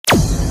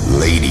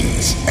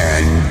Ladies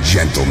and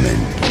gentlemen,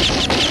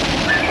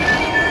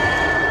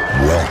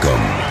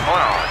 welcome.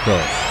 1,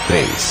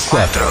 2,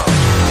 3, 4.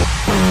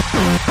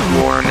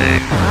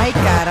 Warning. Ay,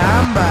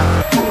 caramba.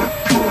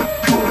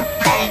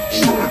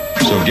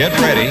 So get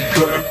ready.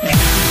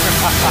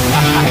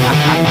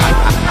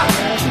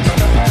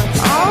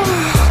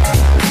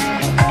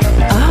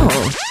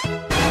 Oh.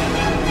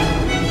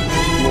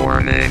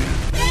 Warning.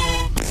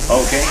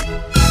 Okay.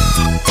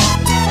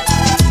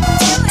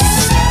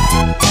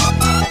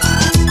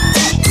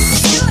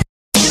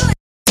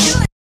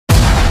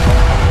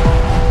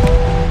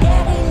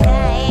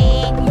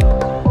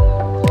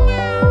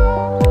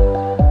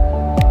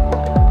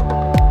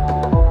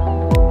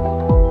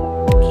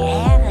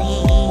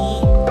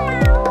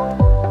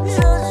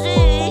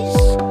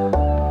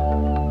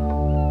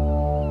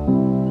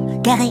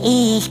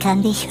 Gary, ich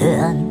kann dich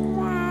hören.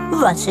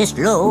 Was ist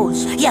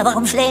los? Ja,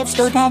 warum schläfst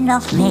du denn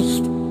noch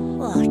nicht?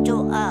 Oh,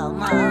 du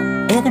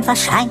Armer. Irgendwas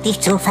scheint dich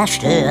zu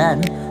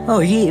verstören.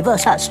 Oh je,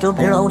 was hast du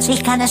bloß?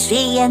 Ich kann es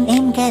sehen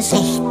im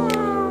Gesicht.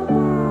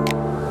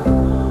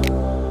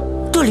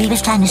 Du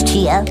liebes kleines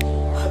Tier,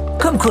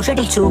 komm, kuschel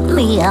dich zu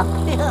mir.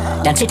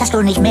 Dann zitterst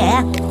du nicht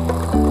mehr.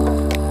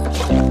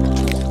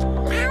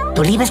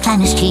 Du liebes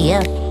kleines Tier,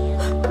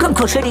 komm,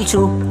 kuschel dich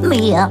zu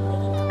mir.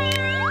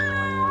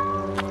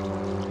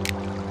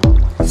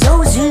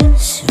 So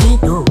süß wie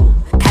du,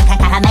 kann kein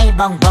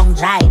Karamellbonbon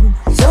sein.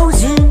 So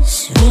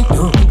süß wie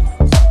du,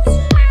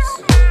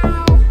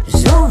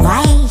 so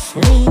weich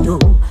wie du.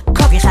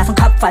 Komm, wir schlafen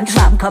Kopf an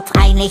Schwammkopf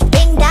ein. Ich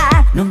bin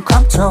da, nun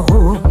komm zur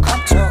Ruhe,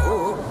 komm zur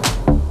Ruhe.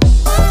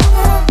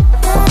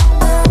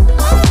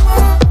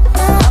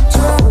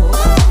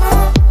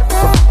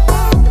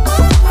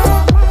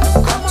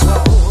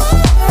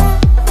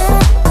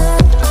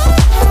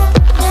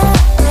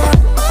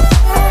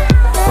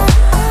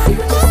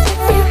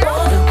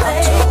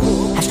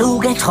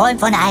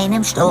 Träumt von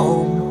einem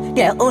Strom,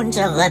 der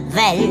unsere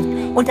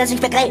Welt unter sich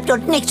begräbt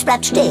und nichts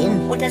bleibt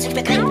stehen. Unter sich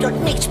begräbt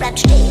und nichts bleibt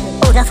stehen.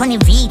 Oder von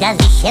dem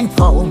widerlichen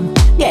Wurm,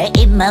 der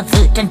immer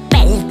wütend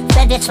bellt,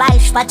 wenn wir zwei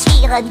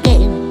spazieren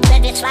gehen.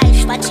 Wenn wir zwei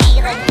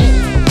spazieren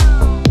gehen.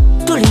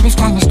 Du liebes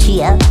kleines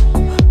Tier,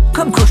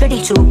 komm, kuschel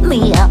dich zu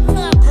mir,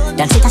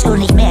 dann zitterst du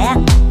nicht mehr.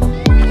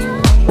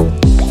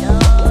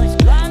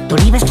 Du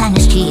liebes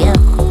kleines Tier,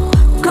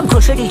 komm,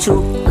 kuschel dich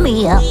zu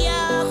mir.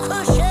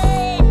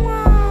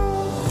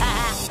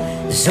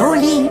 So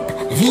lieb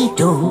wie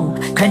du,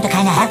 könnte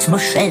keine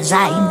Herzmuschel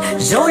sein.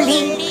 So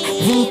lieb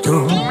wie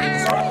du,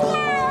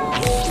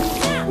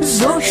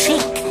 so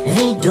schick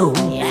wie du,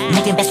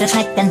 mit dem besten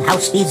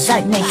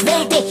Schneckenhausdesign. Ich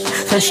will dich,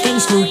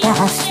 verstehst du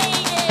das?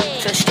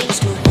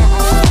 Verstehst du das?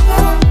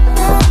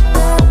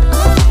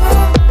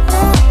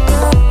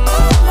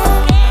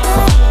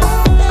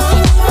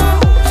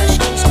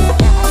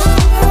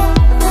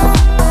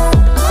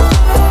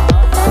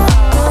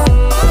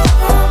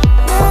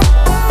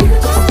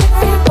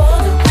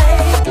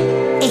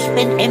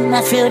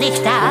 Für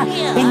dich da,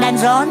 in dein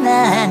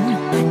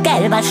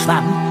gelber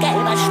Schwamm,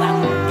 gelber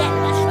Schwamm,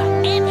 gelber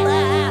Schwamm,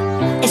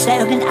 immer. Ist da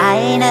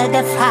irgendeine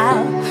Gefahr?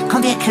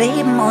 Komm, wir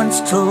kleben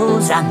uns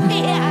zusammen.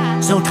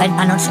 So trennt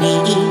man uns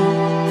nie,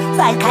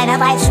 weil keiner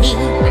weiß wie.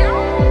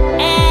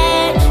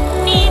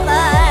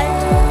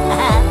 Niemand.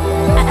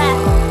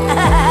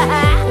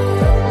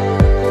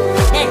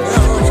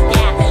 Los,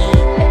 Gary.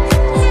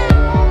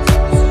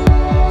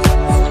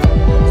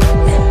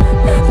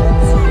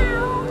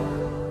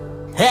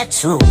 Hör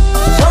zu.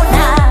 So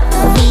nah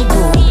wie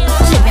du,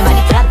 sind mir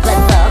meine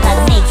Krabbenburger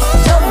nicht.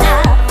 So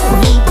nah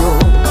wie du,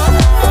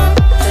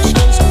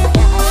 verstehst du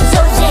das?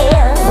 So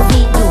sehr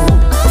wie du,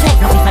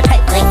 vielleicht noch nicht mal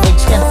Kaltring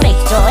ins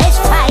Gefecht. So ist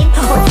fein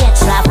und jetzt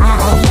schlaf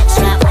ein, jetzt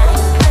schlaf ein,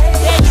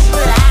 jetzt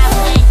schlaf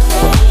ein.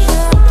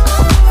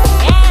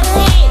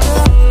 Ehrlich,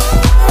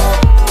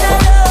 na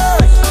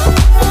los,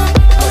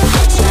 und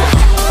jetzt schlaf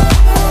ein.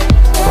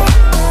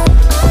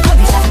 Komm,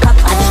 wir schlafen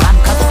Kopf an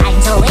Schwammkopf ein,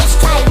 so ist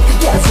fein,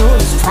 ja so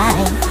ist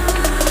fein.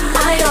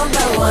 I don't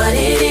know what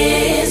it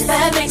is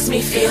that makes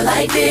me feel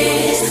like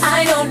this.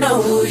 I don't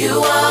know who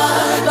you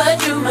are,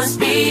 but you must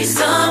be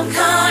some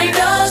kind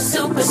of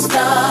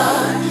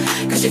superstar.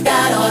 Cause you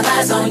got all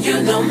eyes on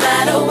you no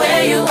matter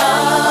where you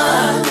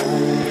are.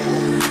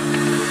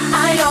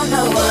 I don't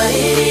know what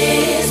it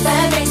is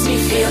that makes me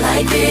feel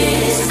like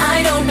this.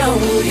 I don't know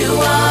who you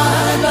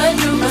are, but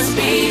you must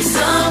be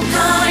some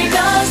kind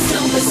of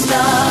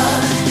superstar.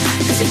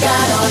 Cause you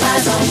got all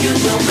eyes on you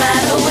no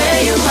matter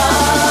where you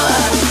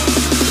are.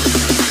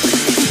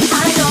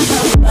 I don't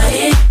know what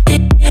it like.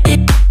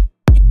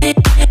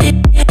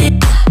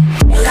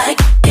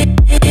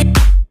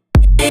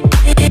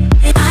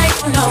 I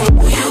don't know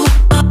who you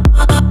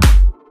are.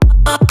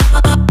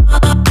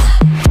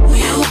 Who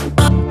you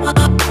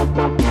are.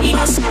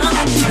 Yes,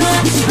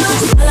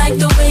 I like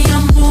the way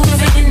you're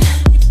moving.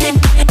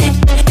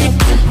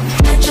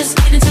 Just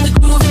get into the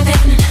groove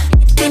then.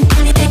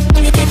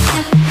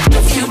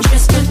 If you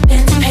just put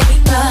pen to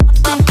paper.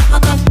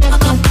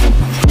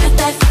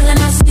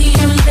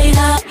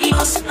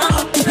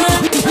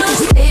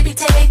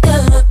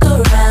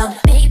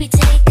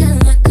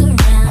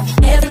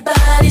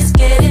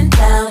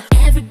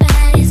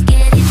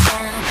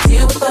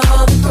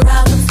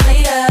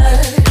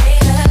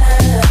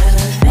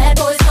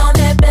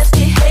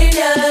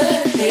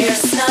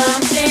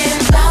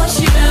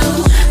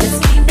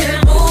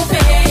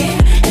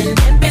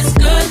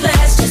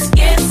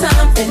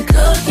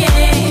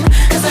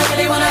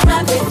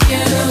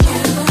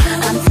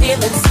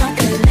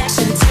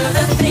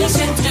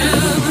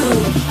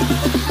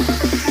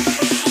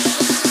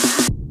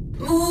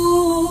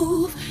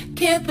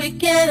 we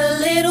get a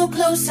little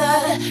closer.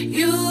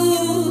 You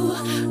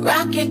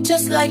rock it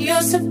just like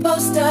you're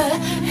supposed to.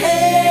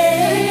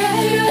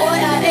 Hey, boy,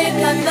 I ain't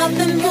got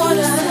nothing more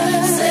to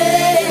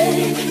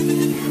say.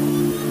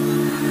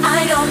 I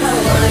don't know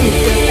what it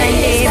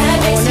is that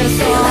makes me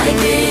feel like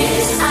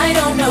this. I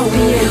don't know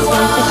who you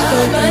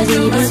are, but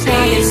you must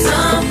be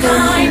some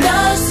kind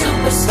of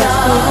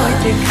superstar.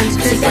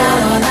 'Cause you got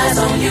all eyes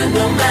on you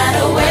no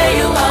matter where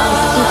you are.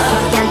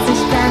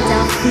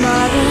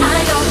 I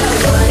don't know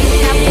what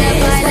it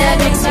is that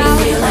makes me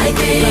feel like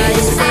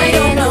this. I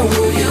don't know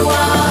who you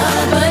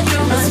are, but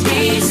you must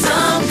be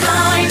some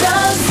kind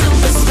of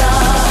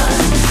superstar.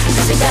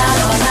 'Cause you got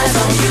all eyes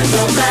on you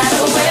no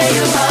matter where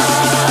you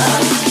are.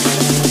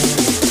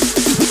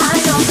 I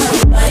don't know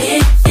what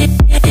it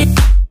is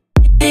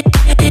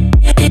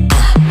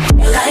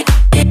like.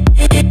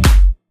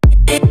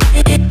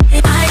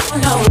 I don't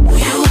know who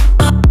you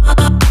are.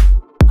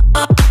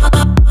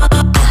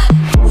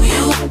 Who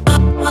you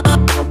are.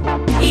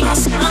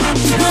 It's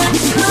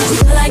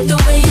like the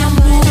way I'm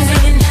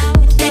moving.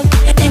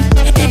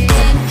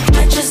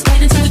 I just get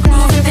into the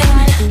groove of it.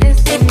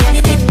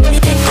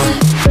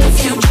 If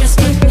you just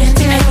get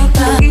into me,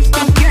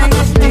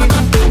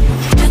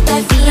 get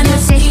that feeling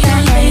that's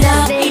stealing later.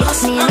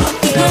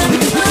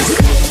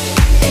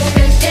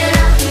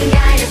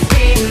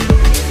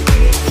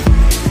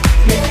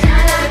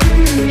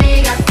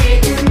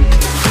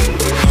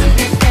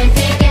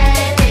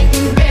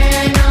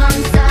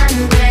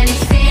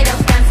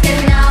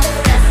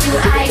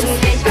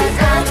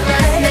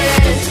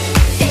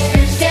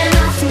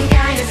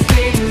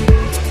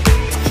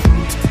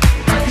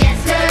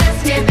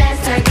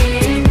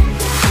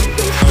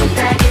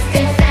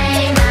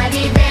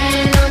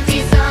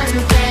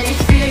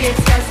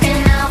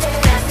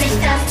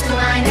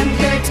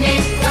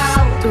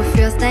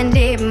 Dein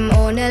Leben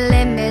ohne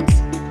Limit.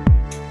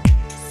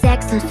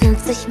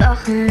 56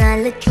 Wochen,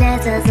 alle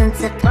Gläser sind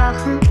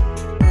zerbrochen.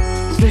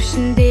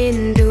 Zwischen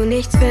denen du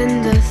nichts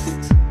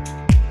findest.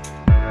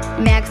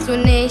 Merkst du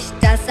nicht,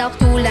 dass auch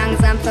du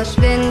langsam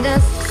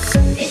verschwindest?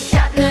 Ich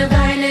hab ne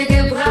Weile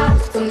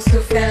gebraucht, um's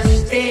zu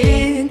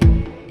verstehen.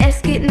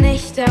 Es geht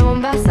nicht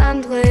darum, was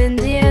andere in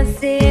dir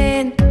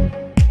sehen.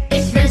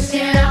 Ich wünsch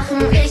dir noch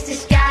ein richtig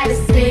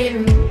geiles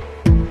Leben.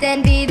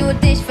 Denn wie du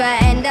dich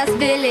veränderst,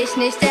 will ich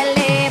nicht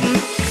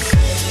erleben.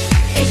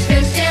 Ich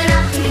wünsch dir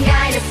noch ein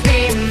geiles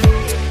Leben.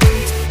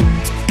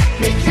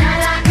 Mit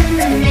Knalllacken,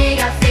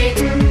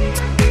 Megafeten.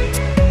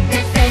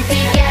 Mit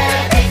fancy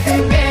Geld, dicken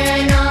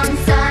Brillen und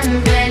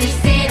Sonnenbrillen. Ich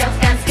seh doch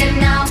ganz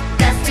genau,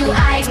 dass du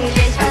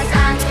eigentlich was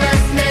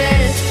anderes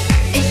willst.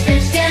 Ich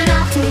wünsch dir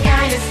noch ein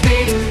geiles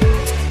Leben.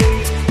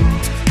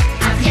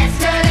 Ab jetzt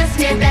wird es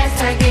mir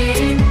besser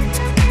gehen.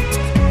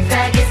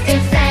 Vergiss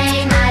den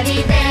Fame, all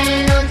die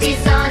Wellen und die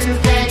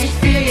Sonnenbrillen. Ich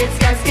fühl jetzt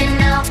ganz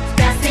genau,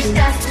 dass ich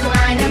das zu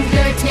einem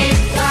Glück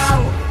nicht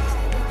brauch.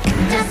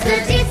 Das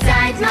wird die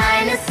Zeit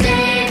meines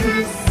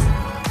Lebens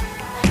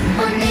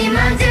und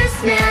niemand ist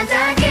mehr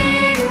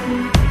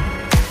dagegen.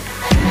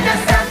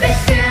 Das hab ich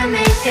für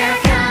mich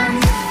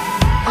erkannt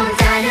und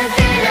deine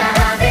Bilder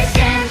hab ich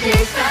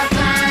endlich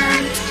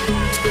verbrannt.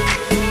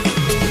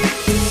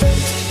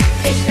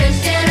 Ich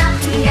wünsch dir noch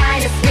ein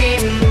geiles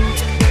Leben.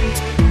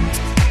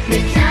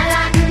 Mit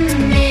Knalllacken,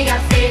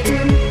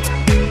 Megafeten.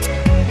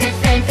 Mit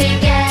fancy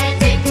Geld,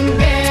 dicken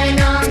Brillen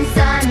und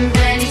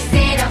Sonnenbrillen. Ich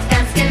seh doch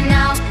ganz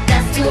genau,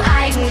 dass du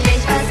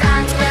eigentlich was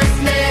anderes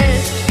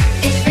willst.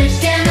 Ich wünsch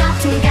dir noch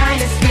ein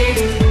geiles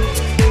Leben.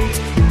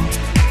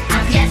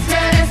 Ab jetzt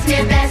wird es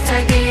mir besser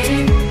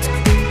gehen.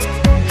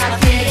 Hab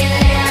viel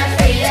gelernt,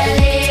 viel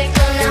erlebt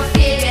und noch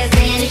viel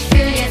gesehen. Ich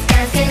fühl jetzt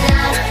ganz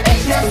genau,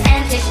 ich muss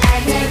endlich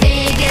eigene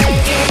Wege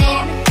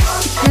gehen.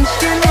 Ich wünsch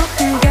dir noch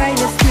ein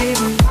geiles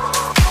Leben.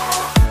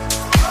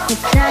 Mit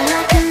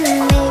Knalllacken,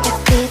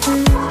 Megafeten.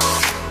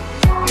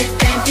 Mit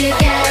fancy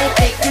Geld,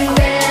 dicken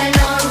Brillen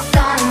und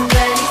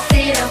Sonnenbrillen. Ich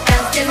seh doch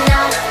ganz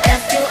genau,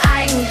 dass du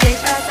eigentlich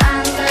was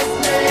anderes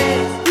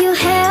willst. You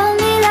held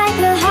me like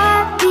a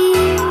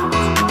heartbeat,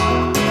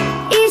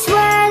 each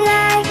word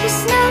like a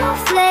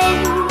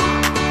snowflake,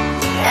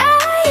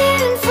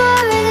 dying for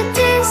the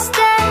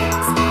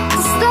distance to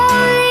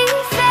slowly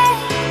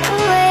fade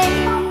away.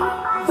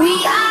 We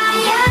are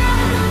young,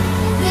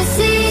 this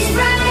is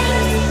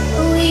right,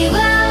 we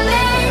were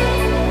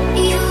meant,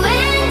 you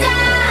and I.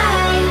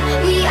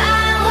 We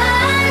are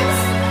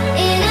once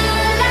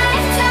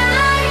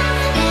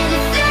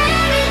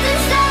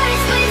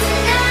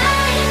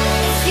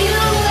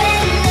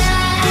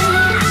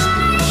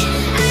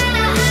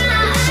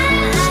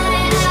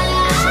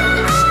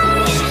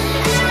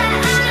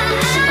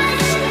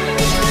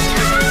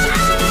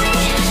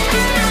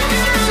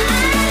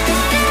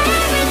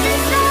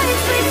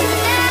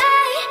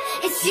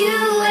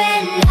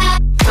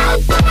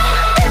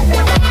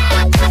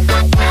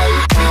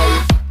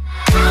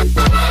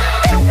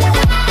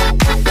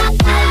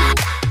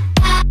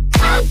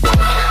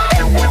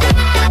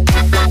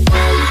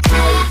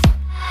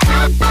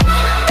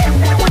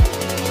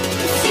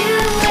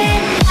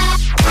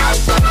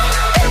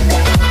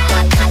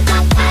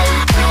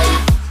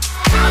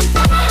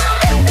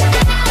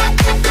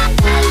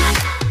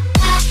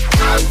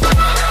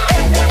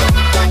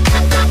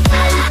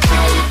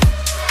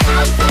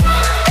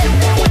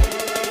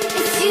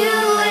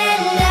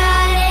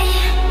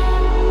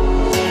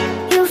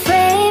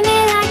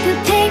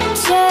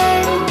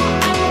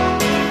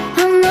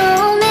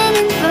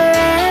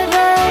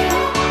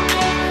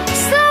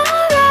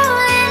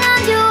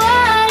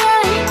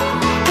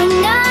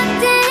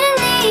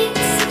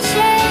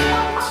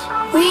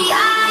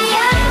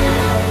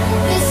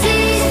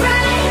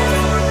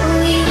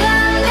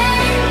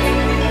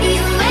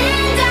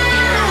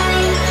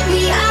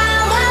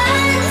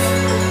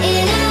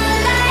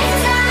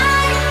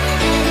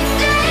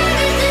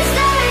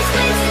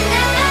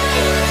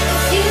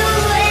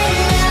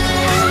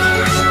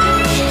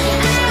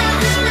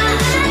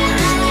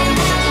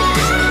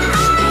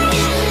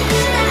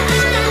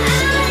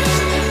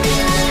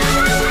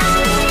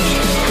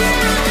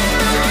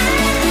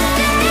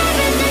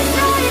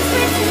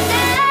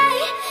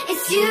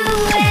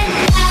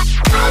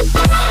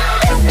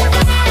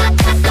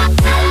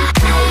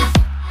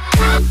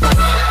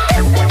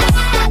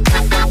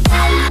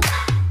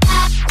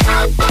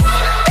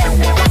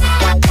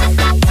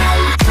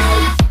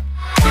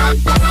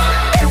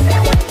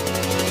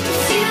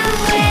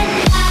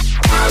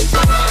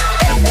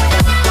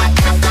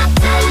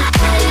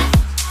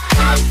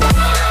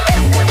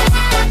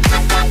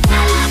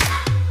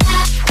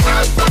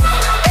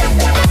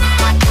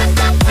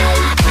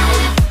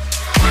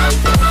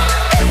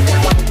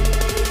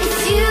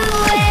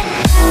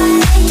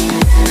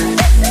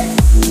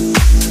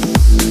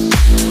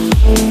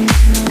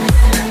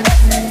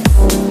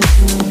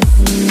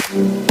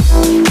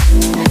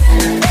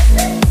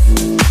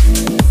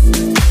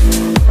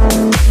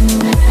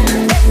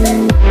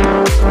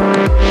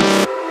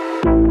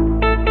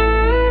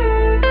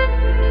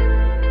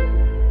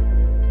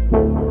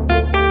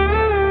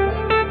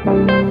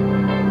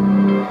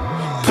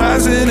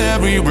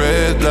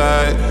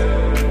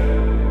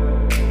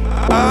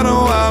I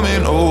know I'm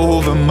in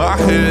over my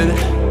head,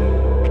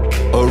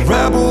 a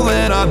rebel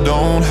that I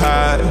don't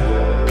hide.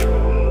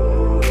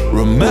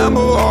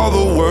 Remember all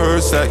the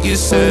words that you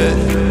said.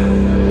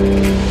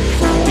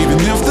 Even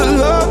if the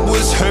love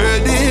was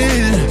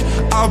hurting,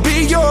 I'll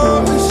be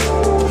yours,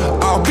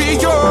 I'll be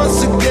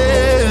yours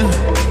again.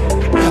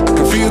 I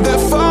can feel that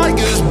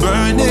fire's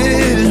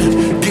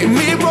burning, give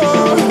me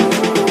more.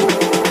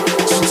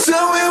 So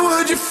tell me,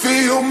 would you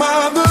feel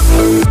my love?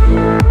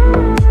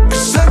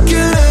 'Cause I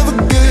can't ever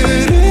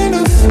get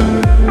enough.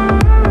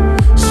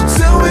 So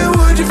tell me,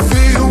 would you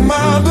feel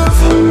my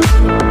love?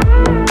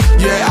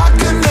 Yeah, I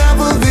can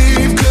never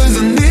leave 'cause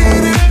I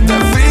need it,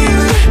 that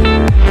feeling.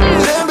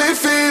 Let me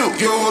feel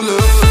your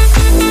love.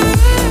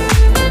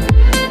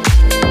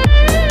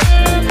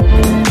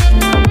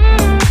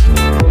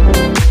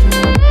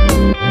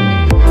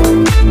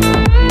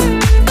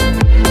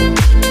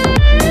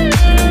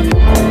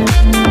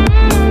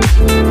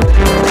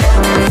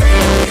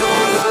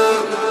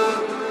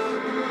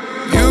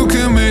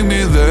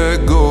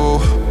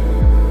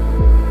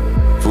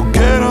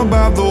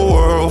 About the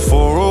world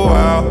for a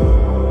while.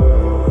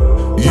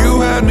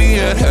 You had me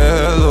at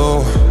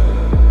hello.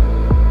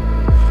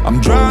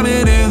 I'm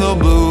drowning in the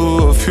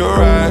blue of your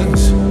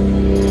eyes.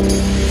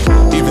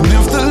 Even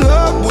if the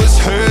love was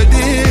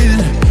hurting,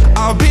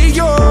 I'll be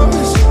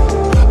yours,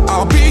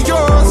 I'll be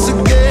yours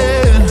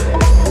again.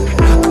 I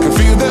can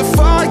feel that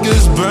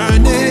fire's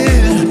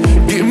burning,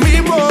 give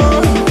me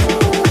more.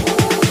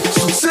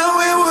 So tell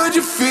me, would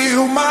you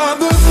feel my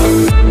love?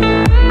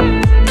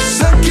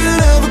 'Cause I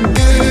can't ever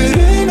get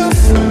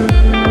enough.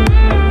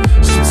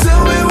 So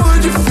tell me,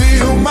 would you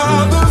feel my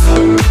love?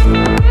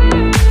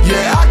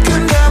 Yeah, I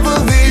can never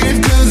leave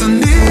 'cause I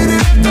need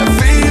it, that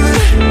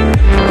feeling.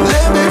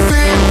 Let me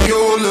feel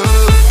your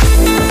love.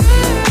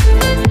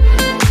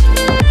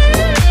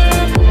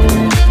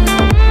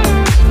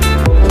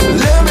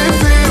 Let me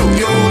feel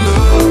your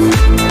love.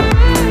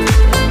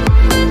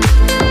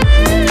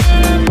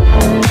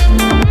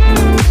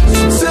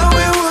 So tell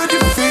me, would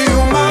you feel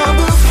my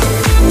love?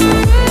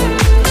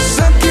 'Cause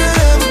I can't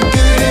ever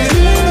get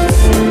enough.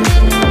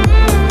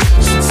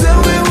 So tell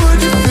me, would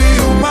you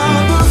feel my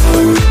love?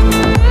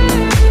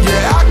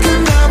 Yeah, I can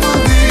never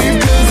leave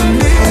 'cause I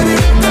need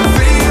it, that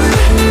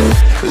feeling.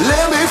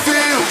 Let me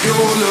feel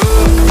your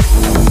love.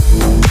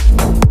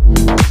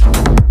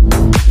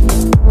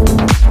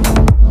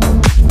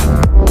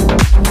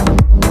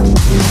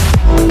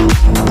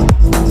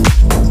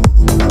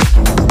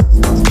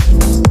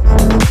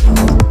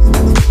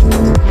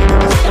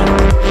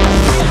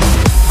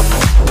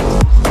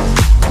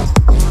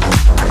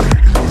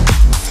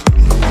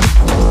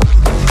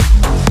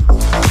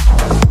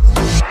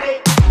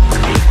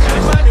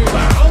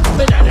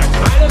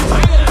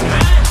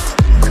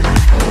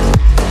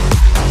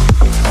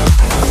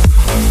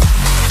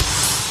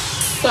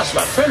 Das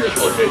war völlig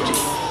unnötig.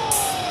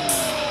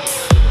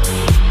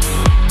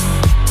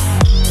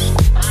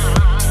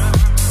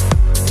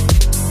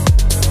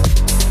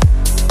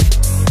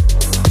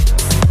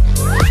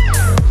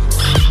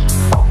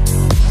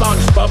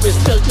 SpongeBob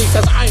ist wirklich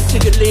das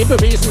einzige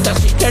Lebewesen, das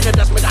ich kenne,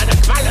 das mit einer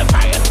Qualle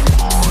feiert.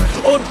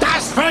 Und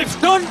das 12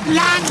 Stunden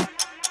lang!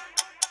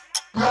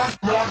 Kann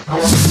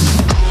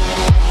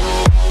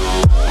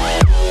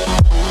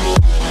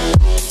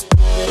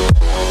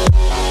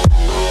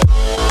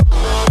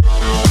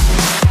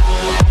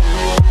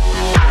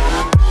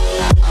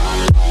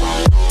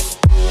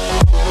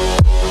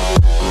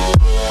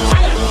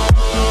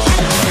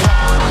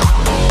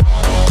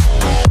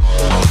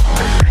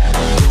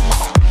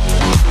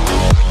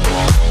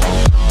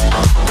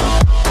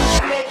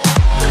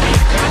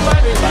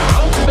man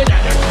überhaupt mit einer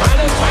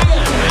Qualle feiern?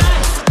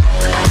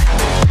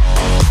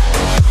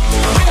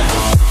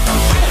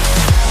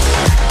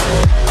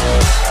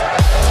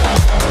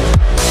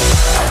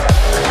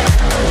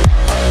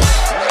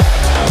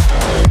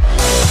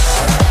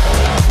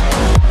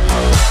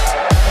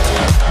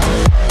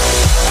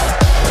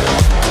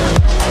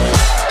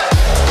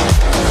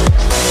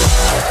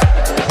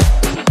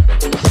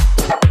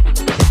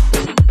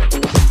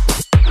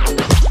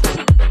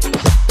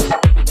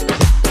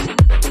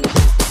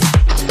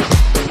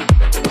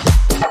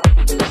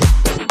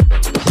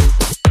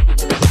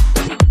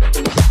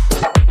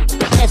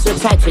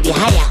 Zeit für die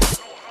Haie.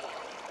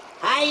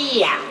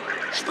 Haie!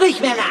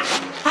 Sprich mir nach!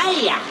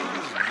 Haie!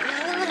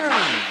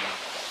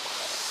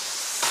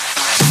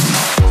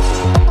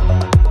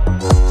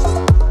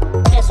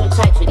 Es wird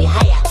Zeit für die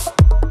Haie.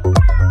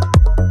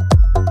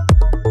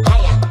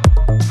 Haie!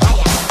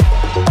 Haie!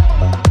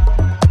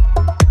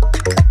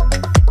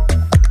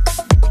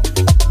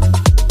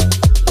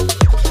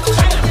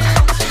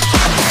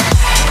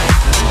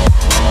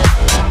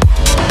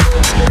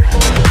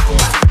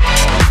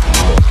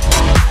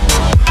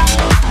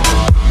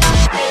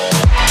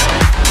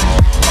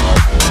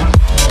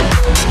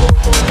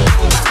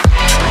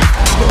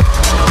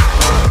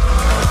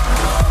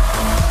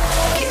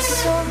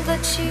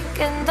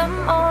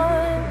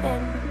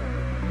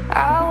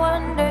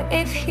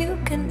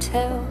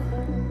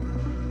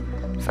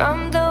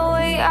 From the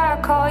way I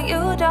call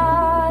you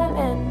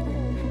darling,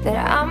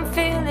 that I'm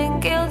feeling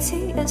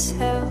guilty as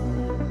hell.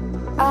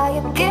 I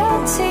am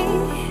guilty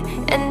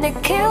and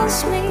it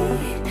kills me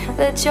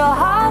that you're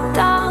hard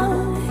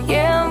down.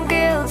 Yeah, I'm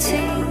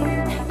guilty.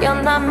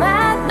 You're not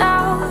mad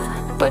now,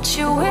 but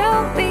you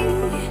will be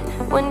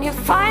when you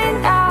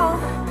find out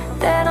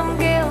that I'm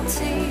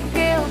guilty,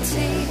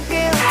 guilty,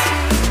 guilty,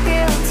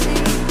 guilty,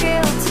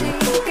 guilty,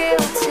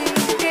 guilty,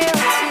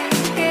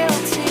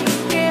 guilty,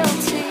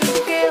 guilty,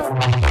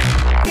 guilty,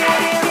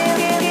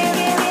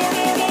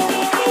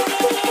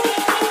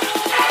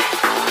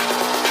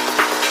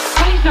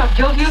 He's not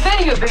guilty of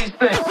any of these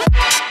things.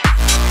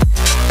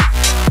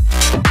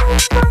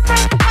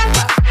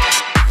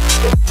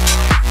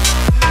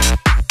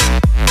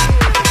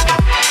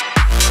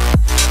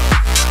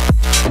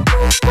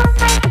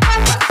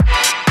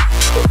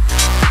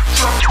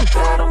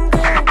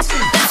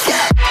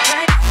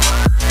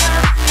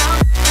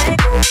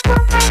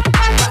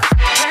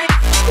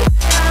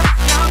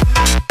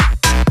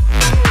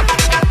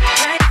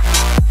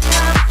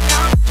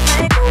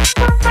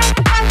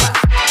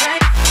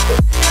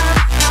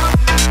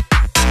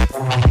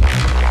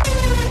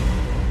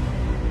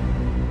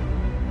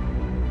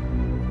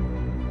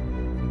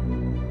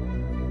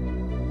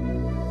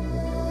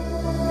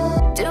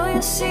 Do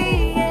you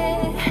see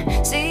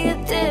it? See a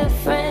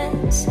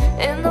difference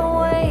in the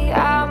way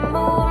I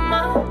move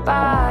my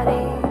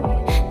body?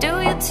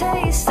 Do you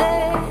taste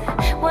it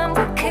when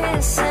we're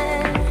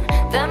kissing?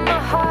 Then my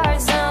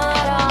heart's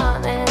not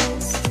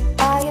honest.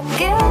 I am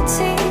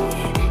guilty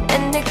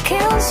and it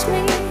kills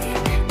me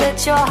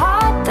that you're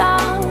hard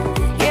down.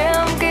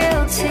 Yeah, I'm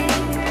guilty.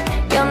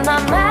 You're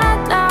not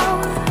mad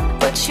now,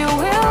 but you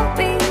will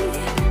be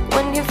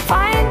when you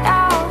find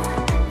out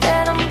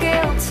that I'm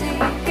guilty,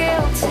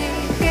 guilty.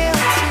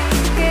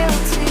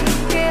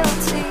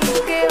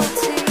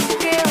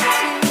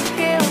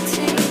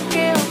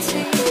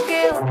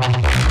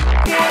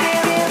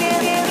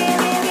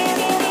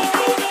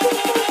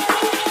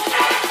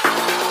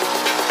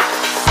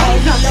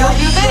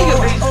 Don't do any of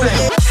these things.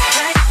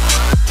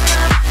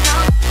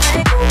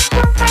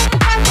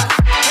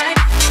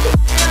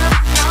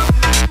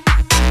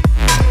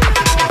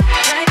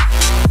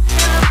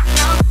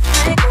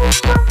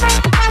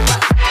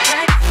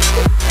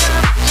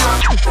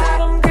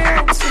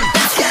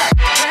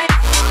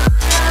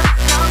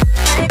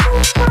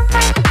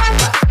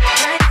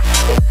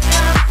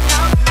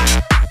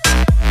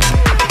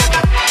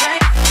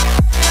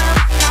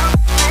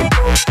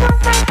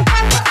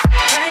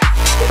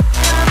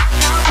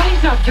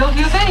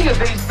 Guilty of any of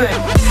these things.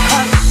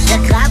 Koste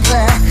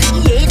Krabbe,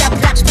 jeder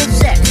Platz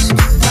besetzt.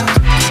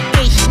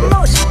 Ich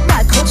muss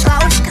mal kurz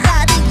raus,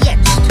 gerade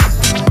jetzt.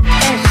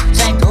 Es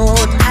zeigt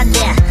rot an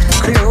der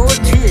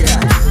Klotür.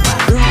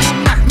 Du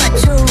mach mal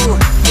zu,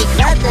 ich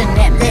warte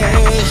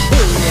nämlich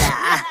hier.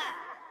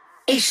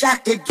 Ich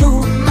sagte du,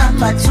 mach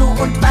mal zu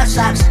und was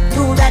sagst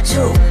du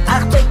dazu?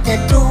 Ach bitte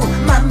du,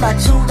 mach mal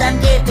zu, dann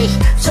geb ich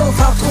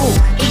sofort Ruhe.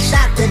 Ich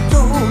sagte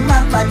du,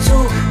 mach mal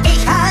zu,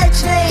 ich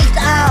halt's nicht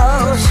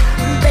aus.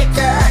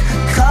 Bitte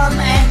komm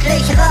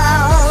endlich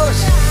raus.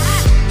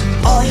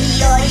 Oi,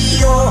 oi,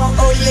 oh,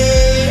 oh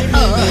je,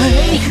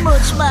 Mini. Ich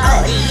muss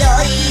mal. Oi,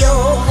 oi,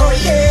 oh, oh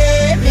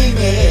je,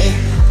 Mini.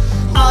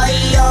 Oi,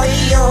 oi,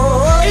 oh,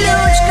 oh je,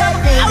 los, komm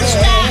raus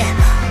da.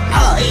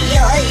 Oi,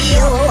 oi,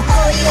 oh,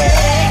 oh je.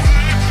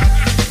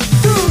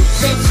 Du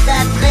sitzt da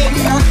drin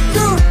und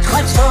du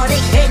träumst vor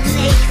dich hin.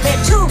 Ich will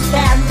zu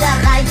gern da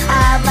rein,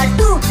 aber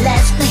du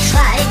lässt mich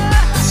schreien.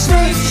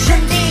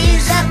 Zwischen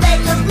dieser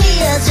Welt und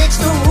mir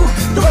sitzt du,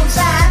 drum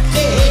sag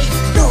ich,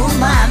 du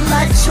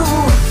Mama zu,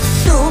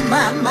 du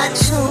Mama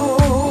zu,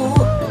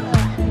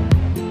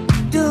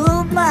 du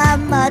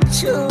Mama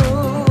zu.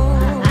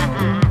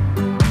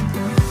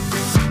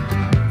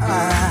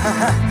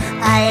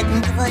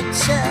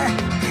 Algengrütze,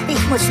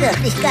 ich muss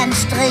wirklich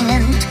ganz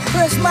dringend.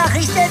 Was mach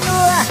ich denn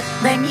nur,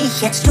 wenn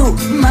ich jetzt du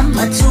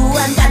Mama zu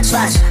an ganz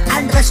was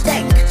anderes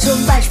denk?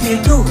 Zum Beispiel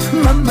du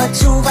Mama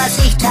zu, was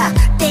ich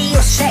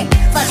Deus schenk.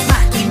 Was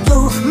macht ihm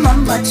du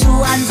Mama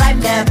zu an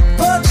seinem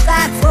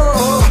Geburtstag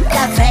froh?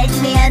 Da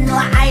fällt mir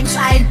nur eins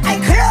ein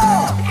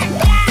Klo.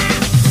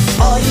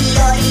 Oi,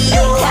 oi,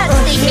 oh, ich kann's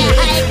nicht mehr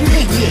halten.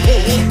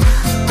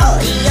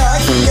 Oi,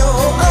 oi, oh,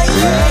 oh, oi,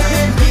 oi,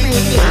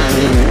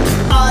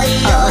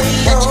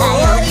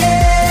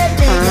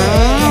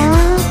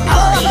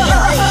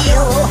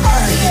 oh,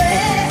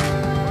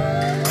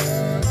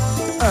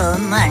 oh, oh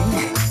Mann,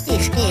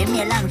 ich stehe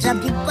mir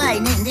langsam die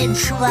Beine in den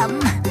Schwamm.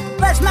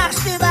 Was machst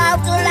du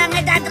überhaupt so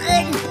lange da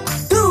drin?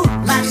 Du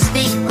machst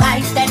dich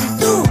breit, denn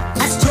du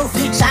hast zu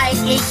viel Zeit.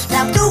 Ich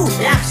glaub, du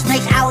lachst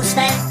mich aus,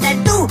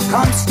 denn du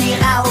kommst nie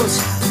raus.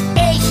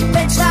 Ich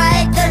bin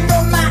zweite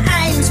Nummer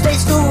 1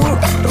 bist du,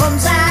 drum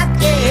sag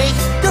ich,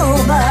 du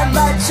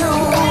Mama zu.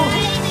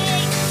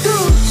 Du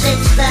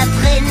sitzt da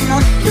drin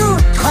und du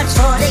trotzt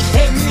vor dich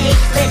hin.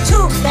 Ich will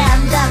zu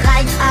gern da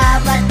rein,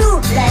 aber du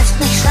lässt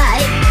mich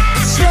schreien.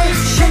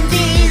 Zwischen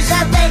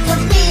dieser Welt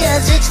und mir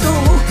sitzt du,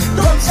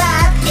 drum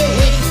sag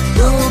ich,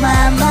 du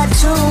Mama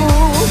zu.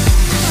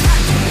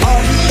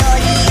 Oi,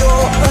 oi,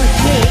 oh,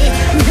 okay,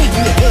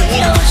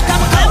 los,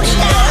 komm raus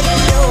da.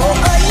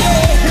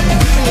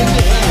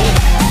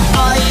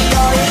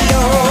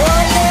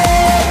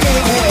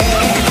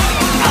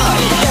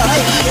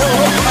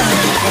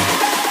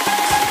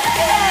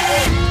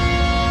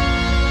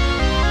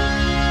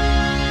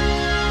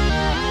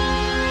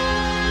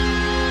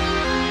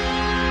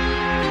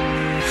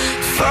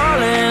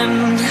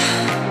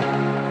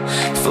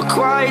 For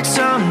quite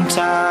some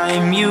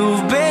time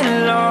you've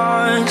been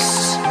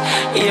lost.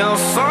 You're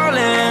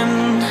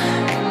falling,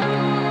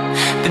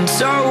 been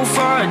so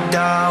far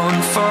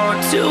down for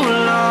too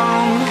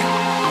long.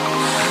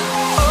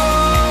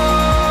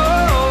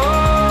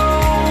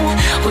 Oh,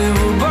 we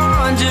were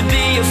born to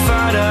be a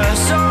fighter,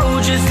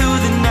 soldier through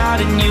the night,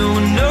 and you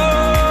know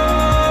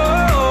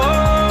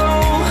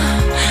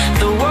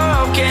the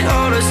world can't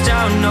hold us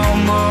down no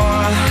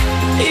more.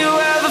 You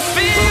ever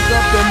feel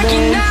like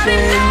you're not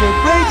enough? You're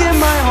breaking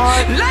my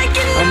heart. Like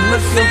I'm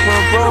looking for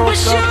broke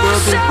up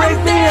girls to break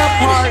me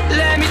apart.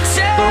 Let me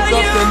tell Broke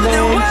up the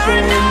name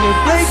saying you're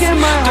breaking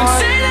my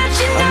heart.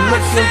 I'm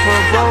looking for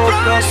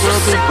broke up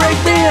girls to break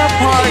me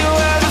apart.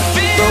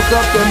 Broke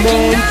up the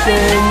name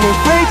saying you're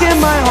breaking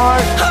my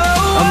heart.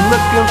 I'm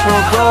looking for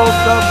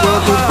broke up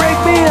girls to break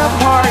me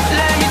apart.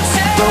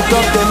 Broke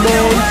up the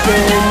name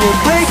saying you're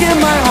breaking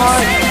my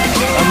heart.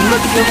 I'm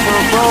looking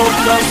for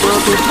broke up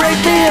girls to break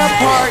me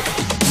apart.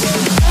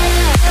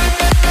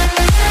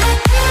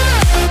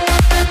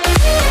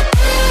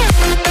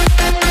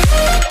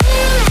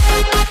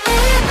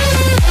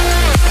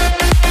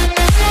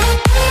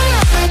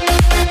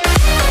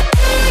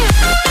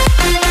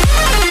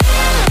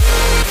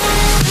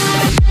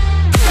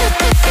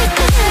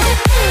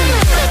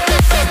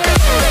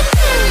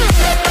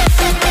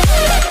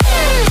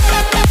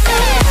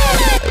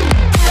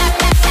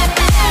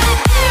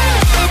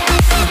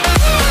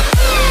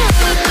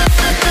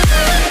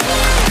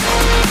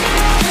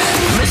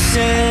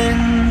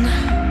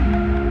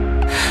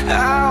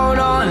 Out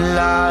on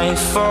life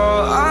for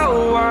a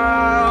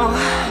while,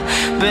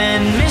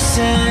 been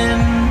missing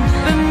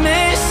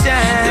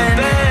the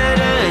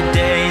better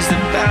days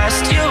that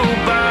passed you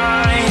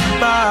by.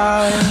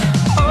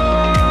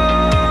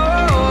 Oh,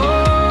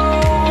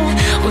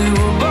 we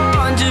were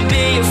born to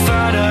be a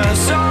fighter,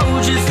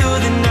 soldier through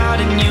the night,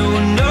 and you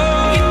know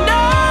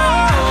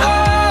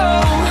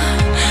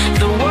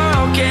the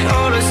world can't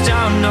hold us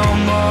down no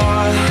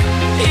more.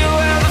 You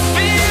ever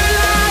feel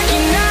like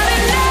you're not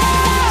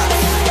enough?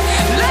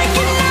 Like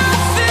you're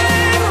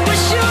nothing, wish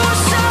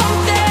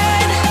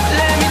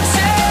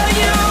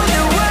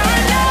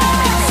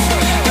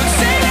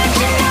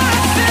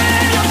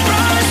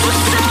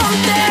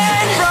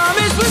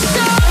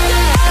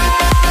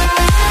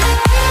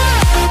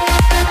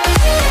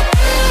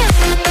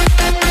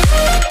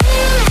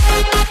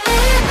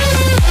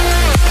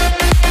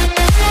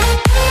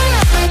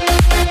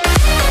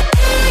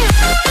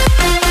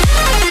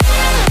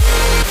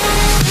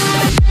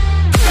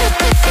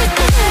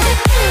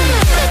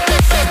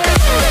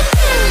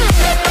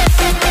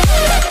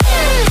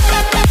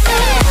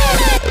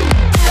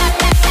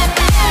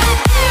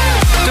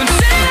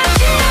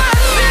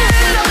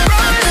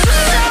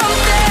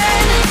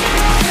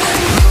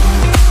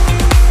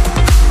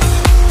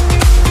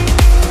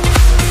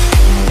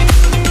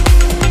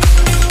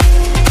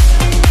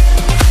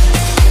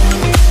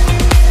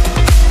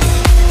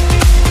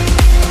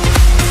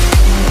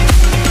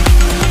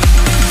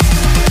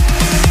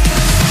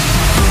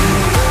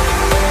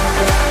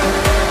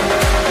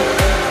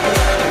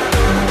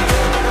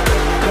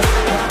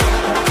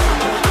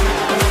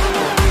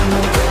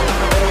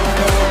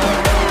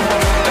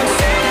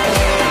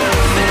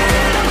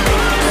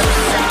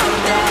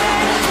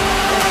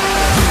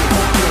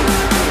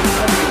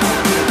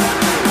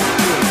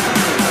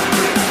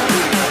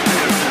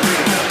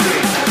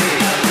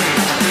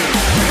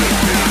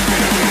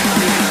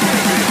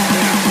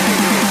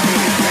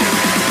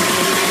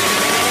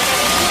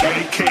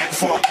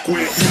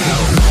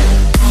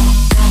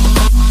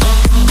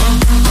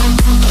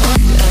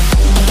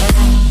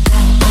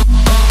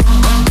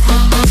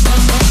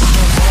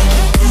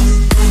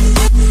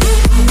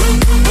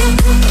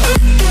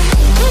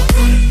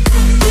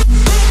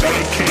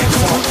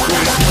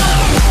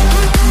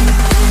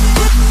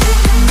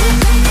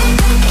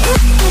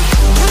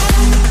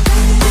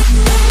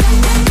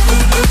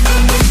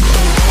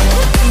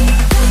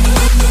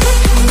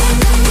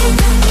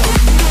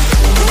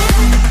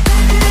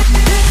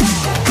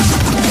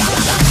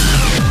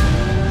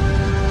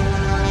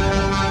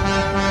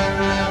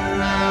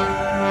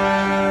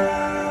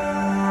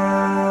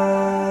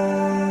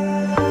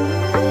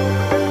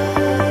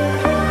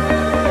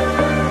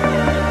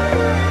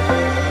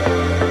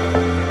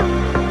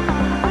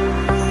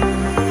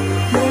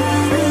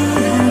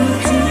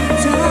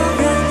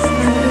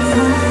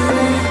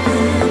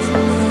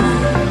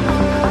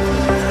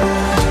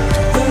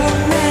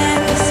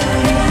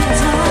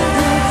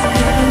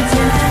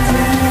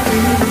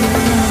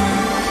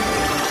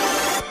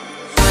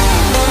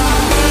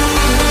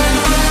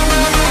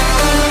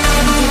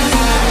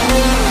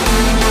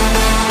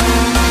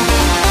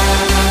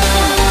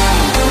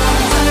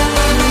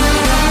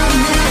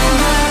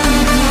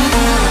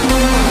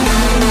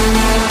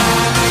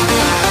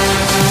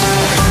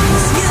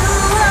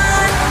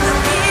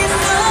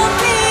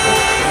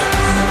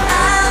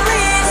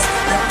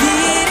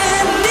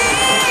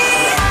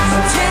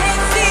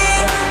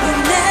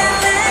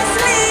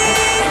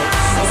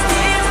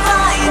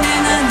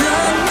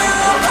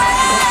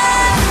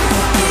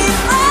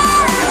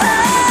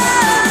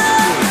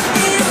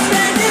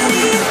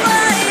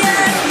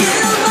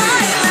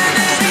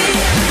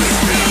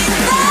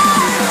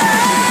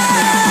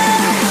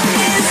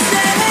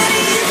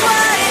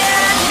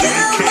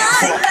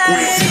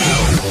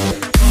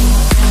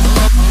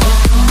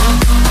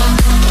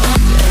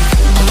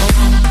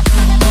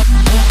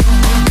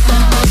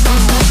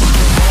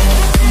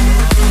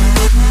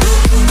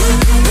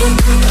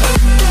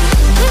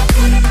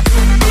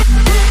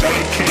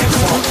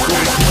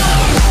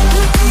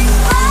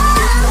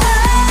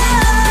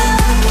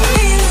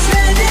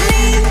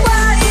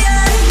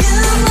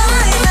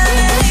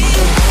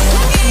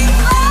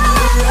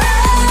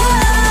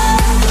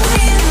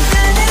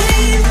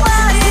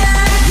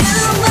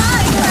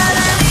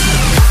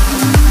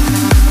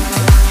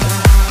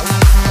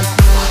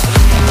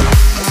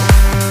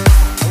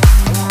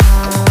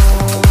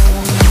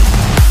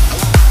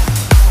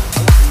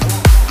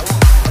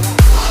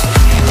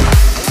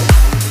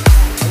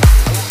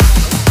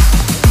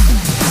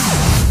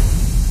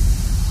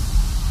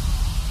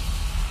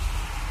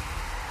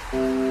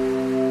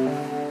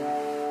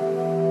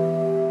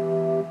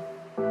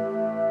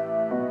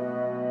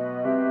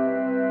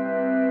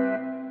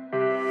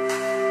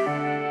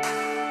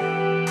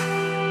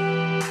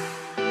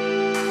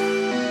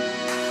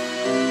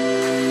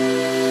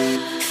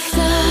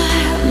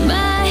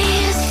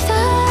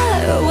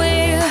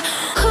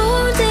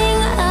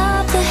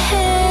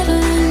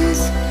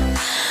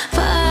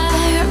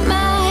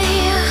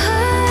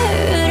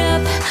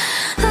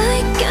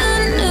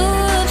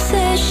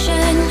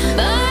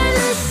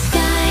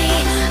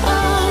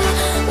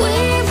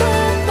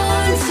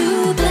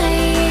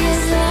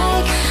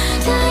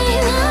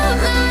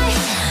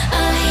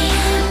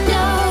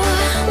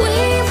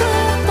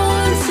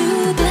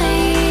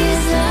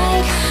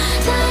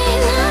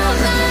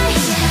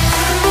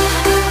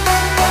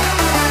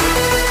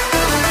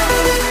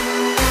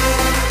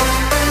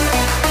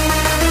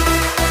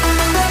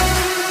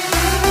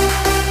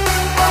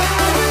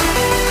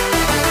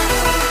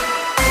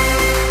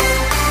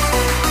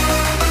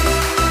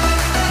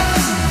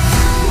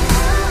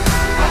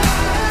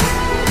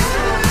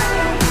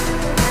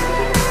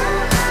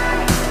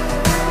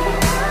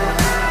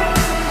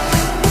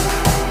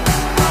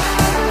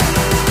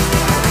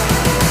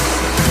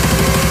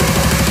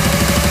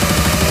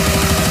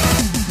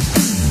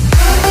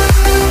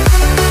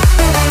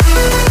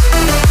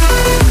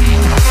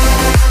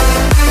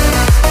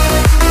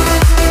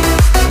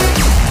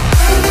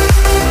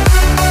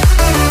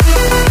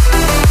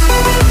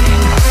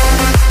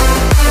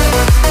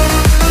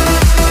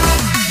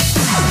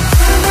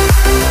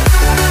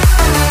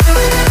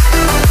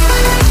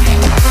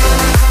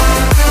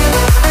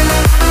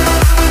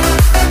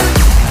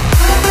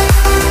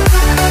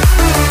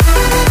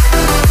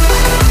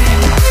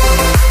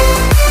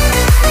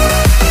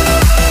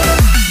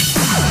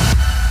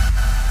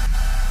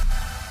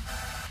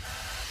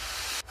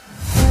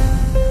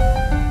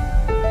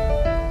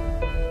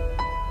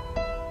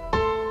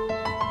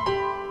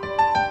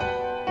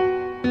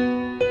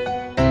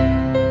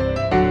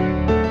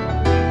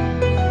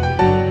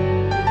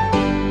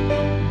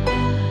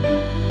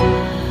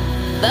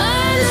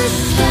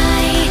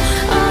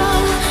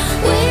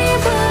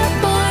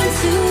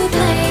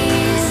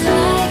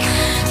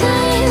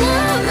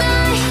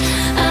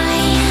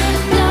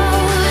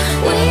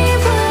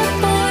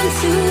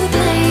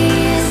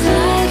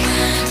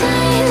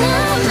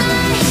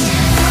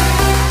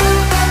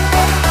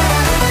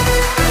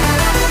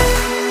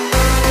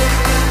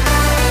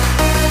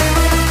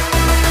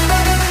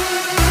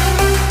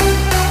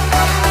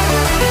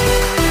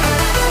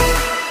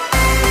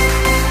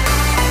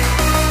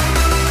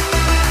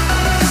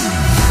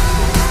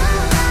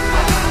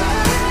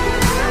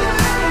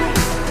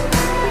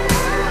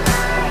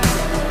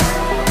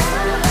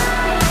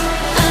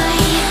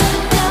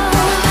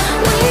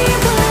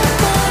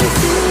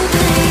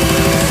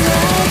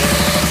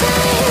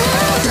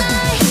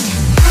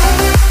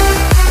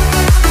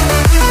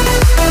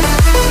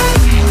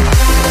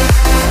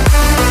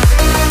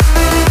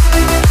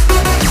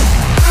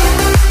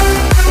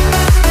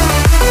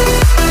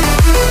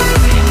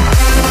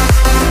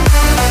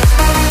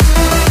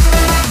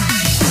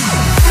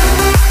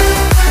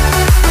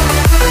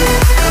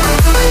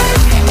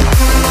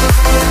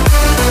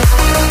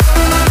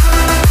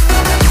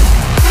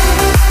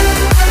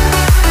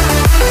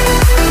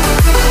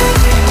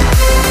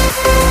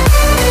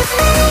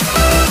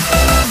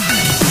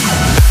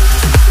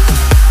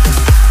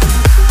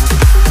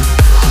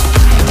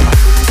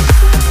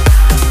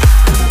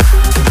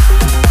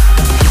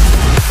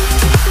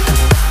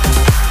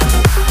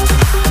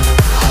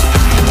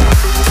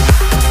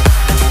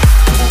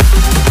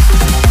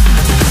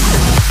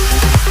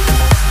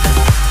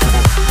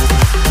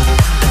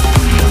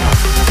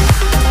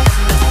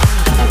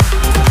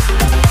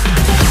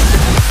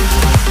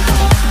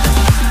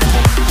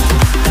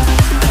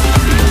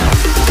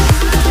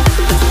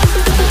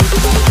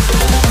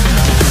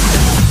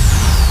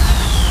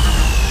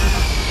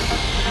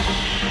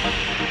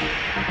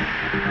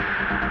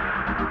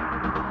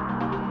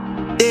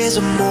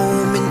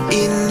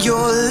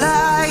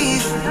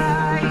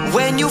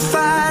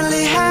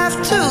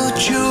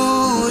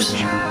choose?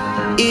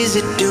 Is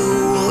it do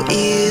or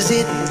is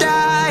it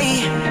die?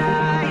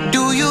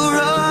 Do you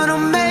run or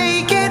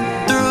make it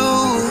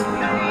through?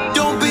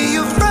 Don't be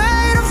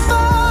afraid of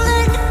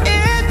falling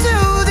into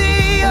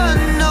the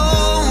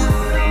unknown.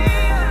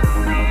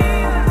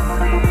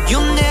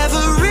 You'll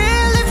never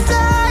really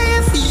fly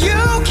if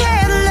you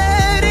can't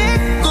let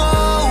it go.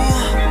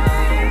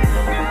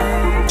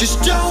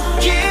 Just don't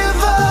give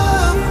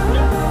up.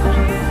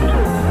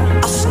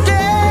 I'll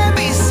stand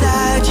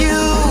beside you.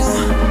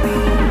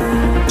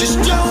 Just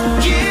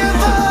don't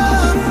give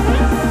up.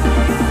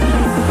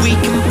 We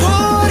can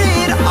put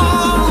it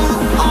all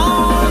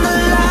on the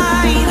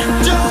line.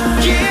 Don't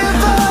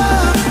give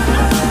up.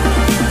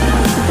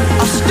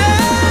 I'll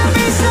stand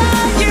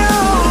beside you.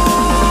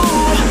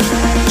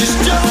 Just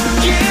don't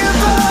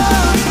give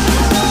up.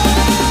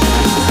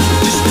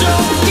 Just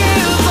don't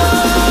give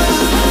up.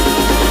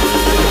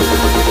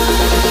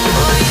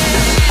 Oh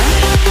yeah.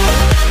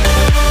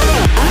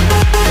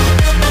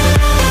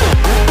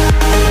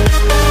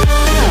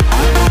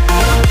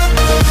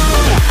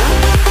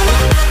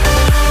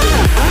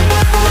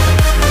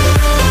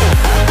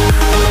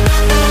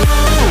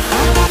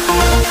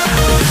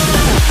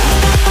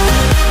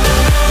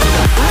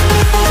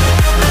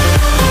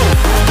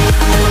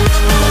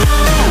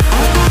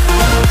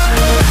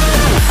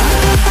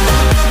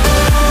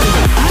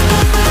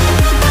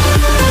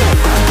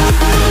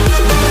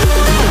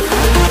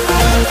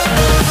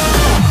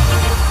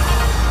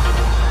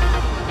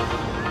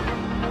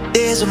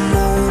 There's a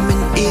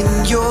moment in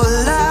your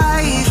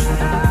life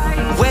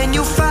when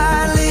you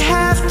finally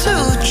have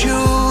to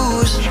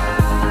choose.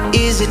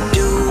 Is it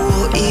do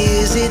or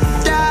is it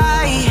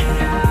die?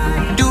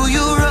 Do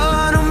you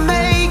run or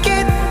make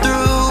it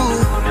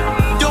through?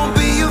 Don't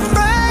be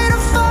afraid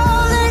of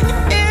falling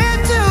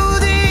into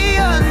the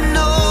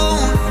unknown.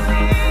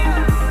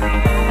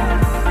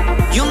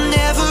 You'll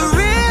never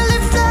really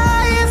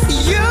fly if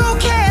you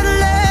can't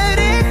let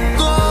it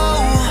go.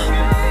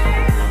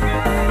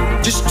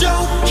 Just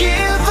don't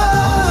give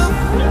up.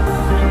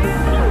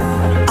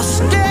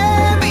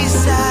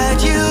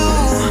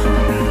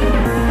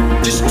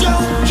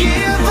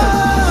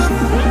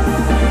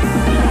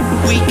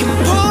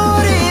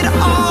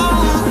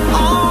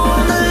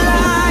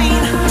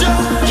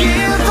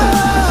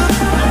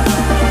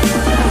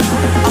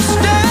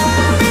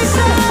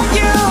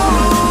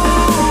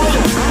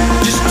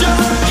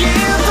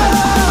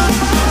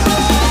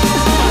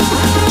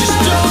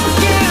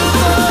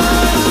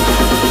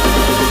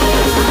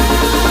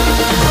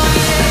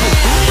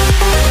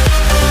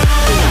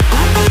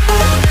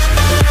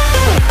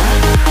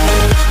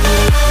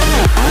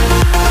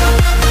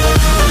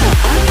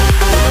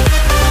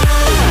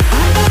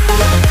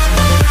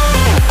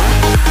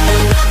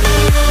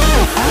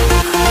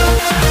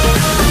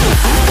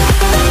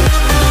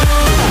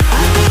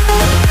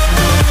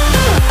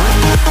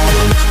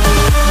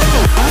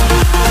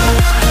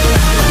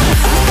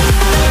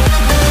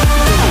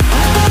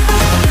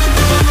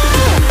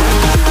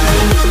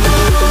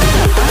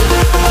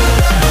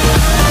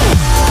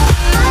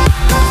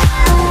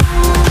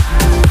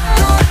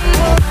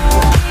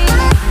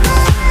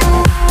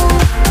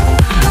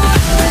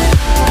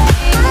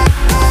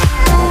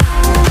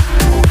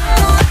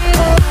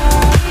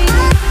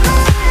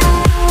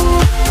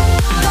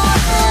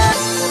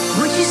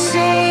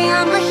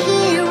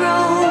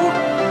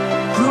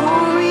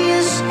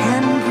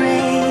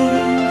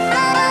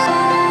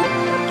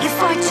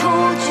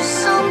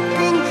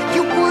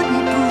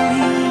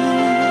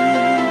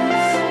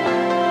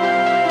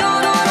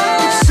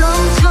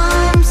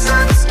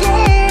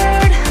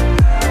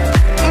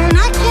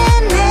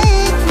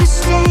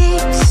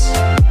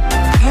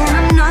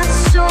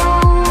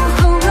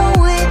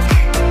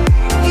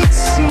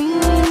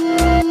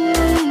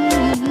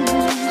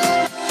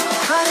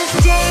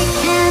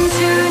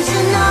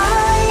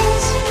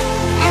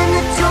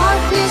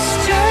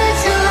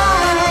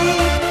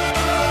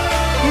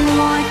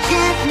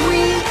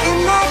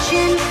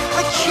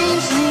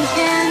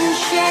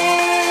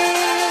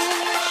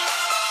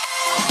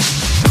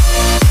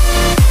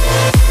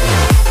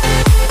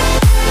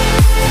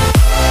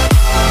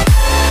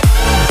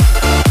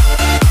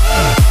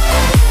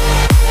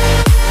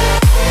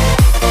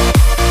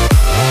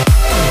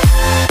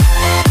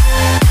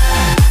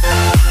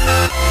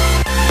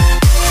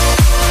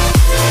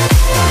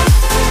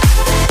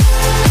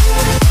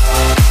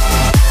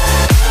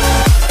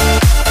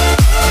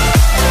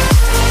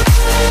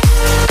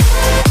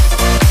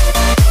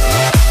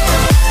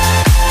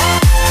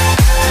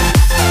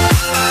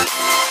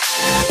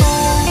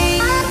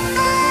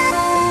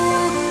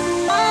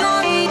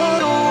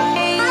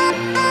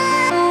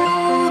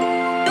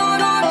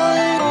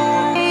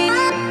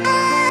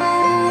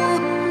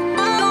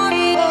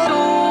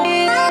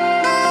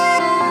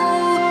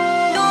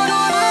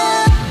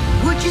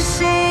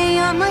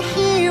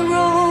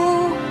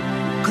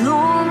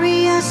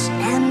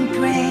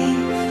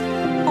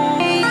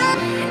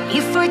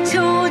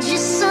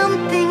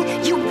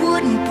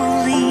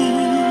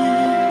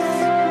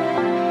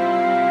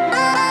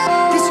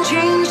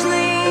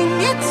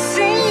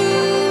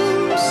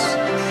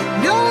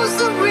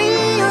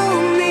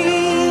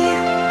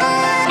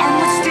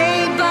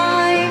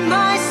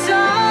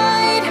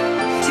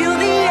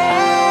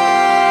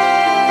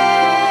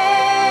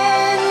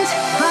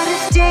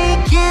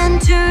 day can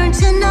turn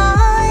to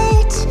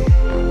night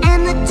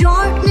and the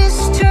darkness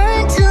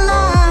turn to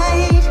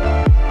light,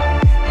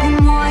 then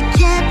why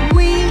can't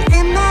we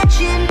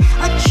imagine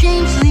a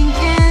changeling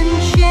can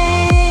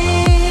change?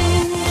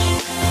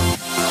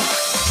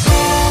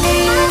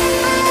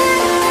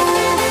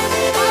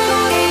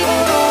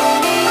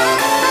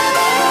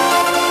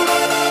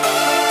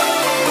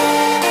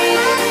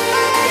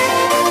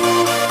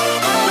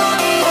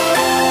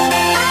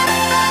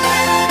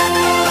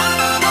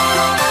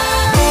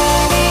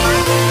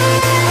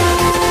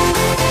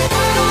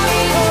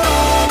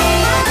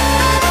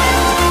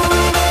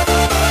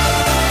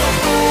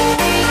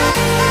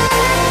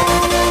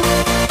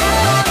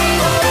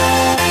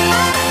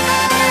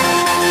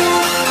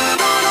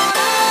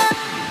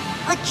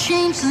 A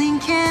changeling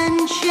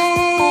can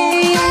change.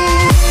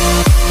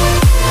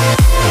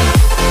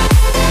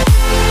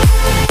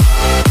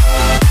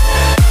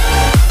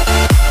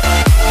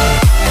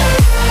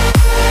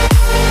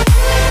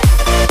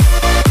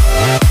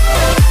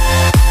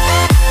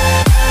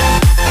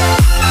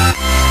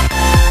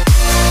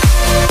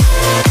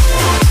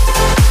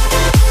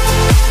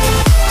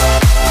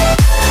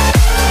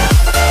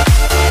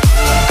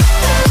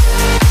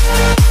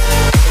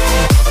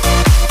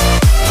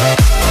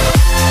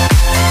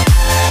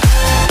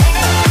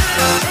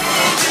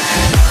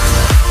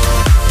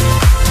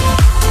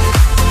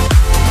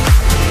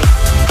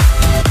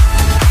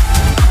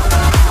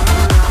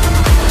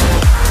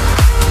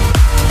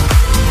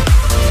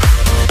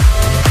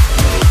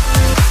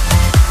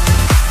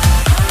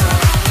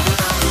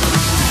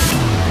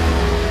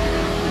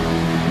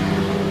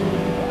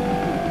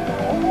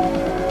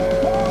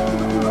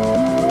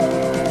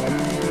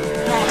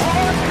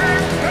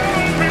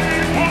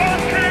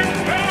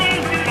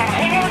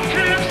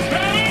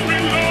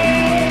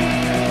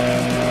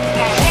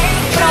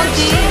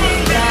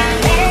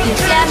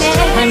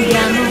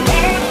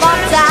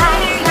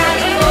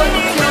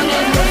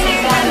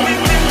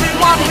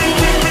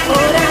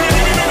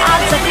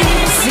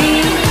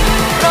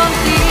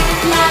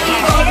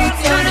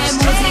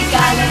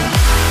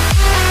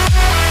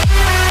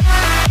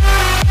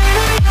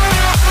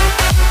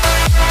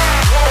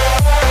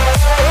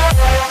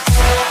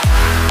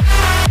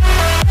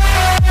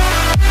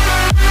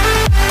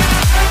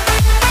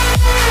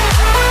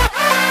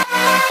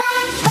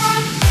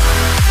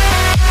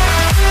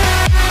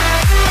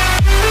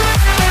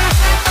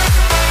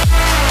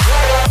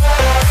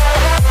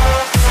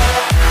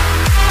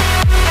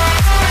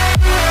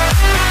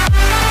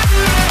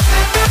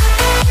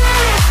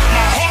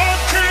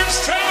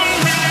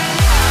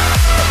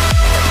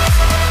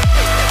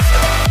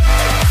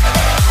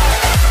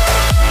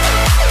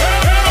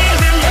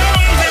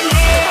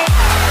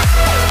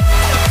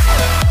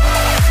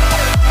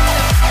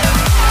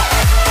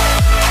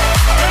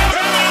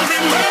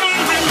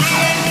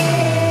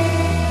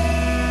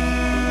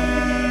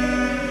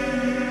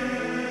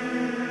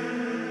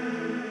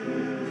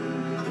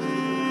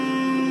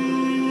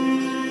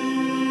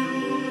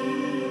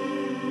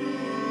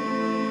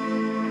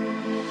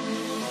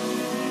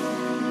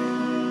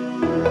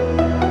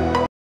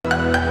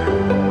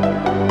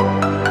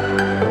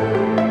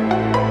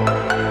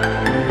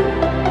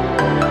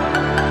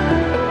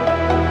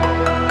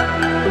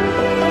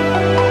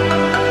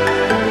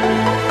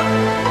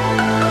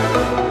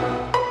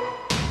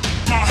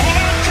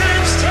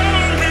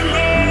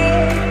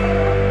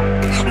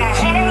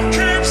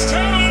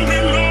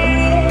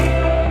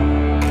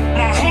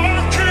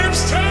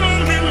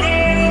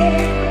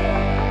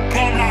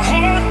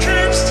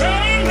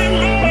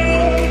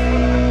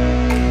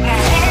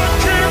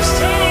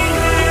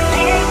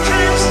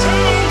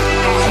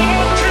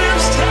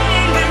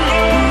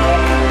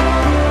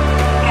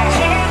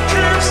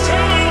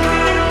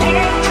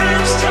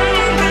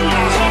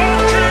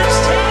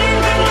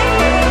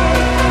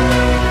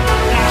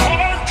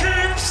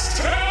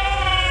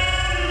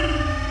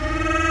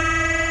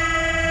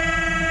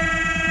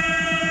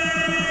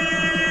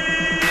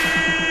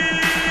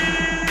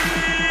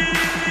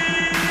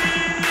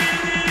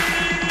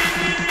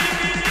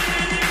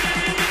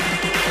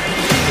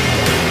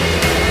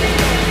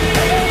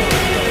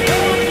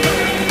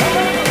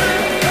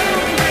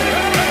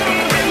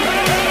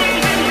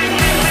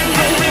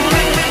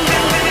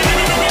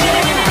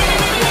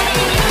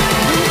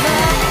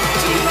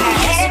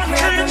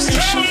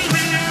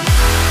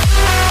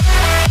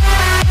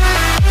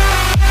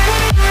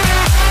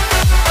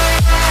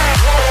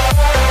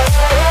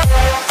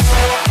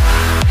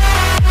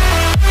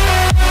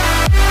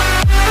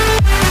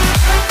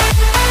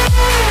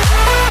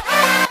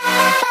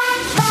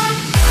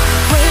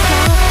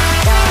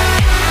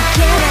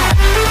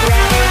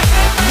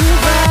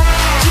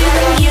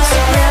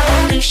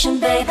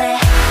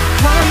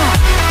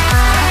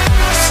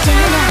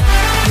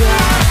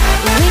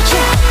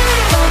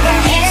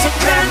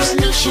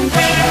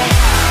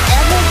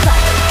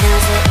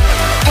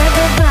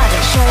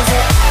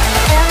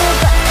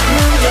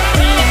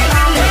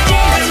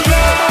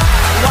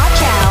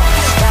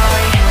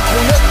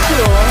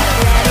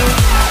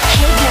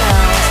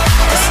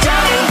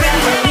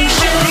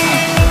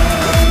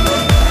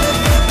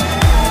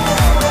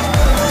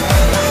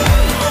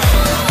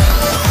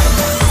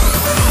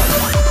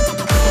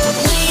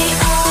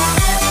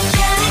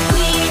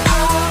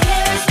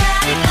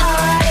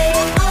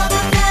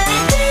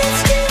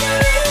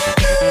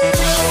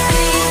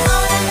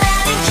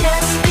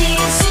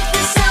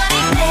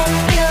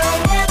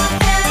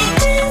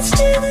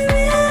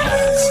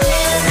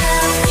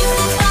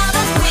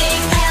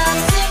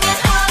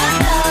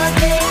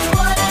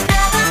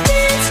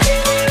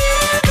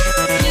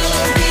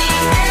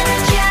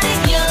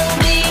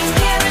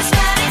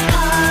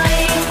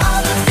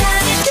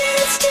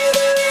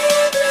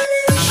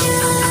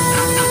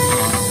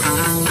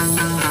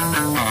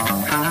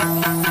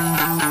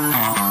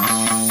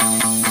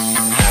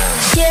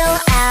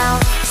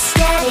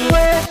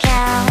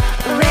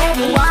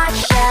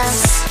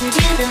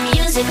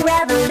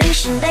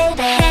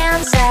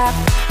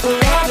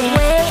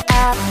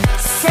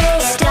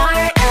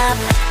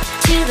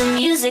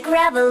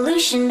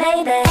 revolution,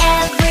 baby.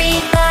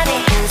 Everybody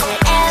has it,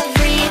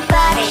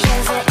 everybody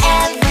has it,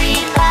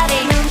 everybody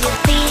move your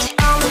feet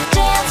on the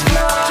dance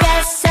floor.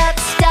 Dress up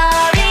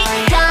starry,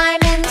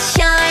 diamonds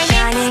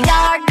shining,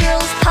 star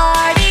girls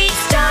party,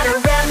 start a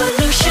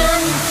revolution.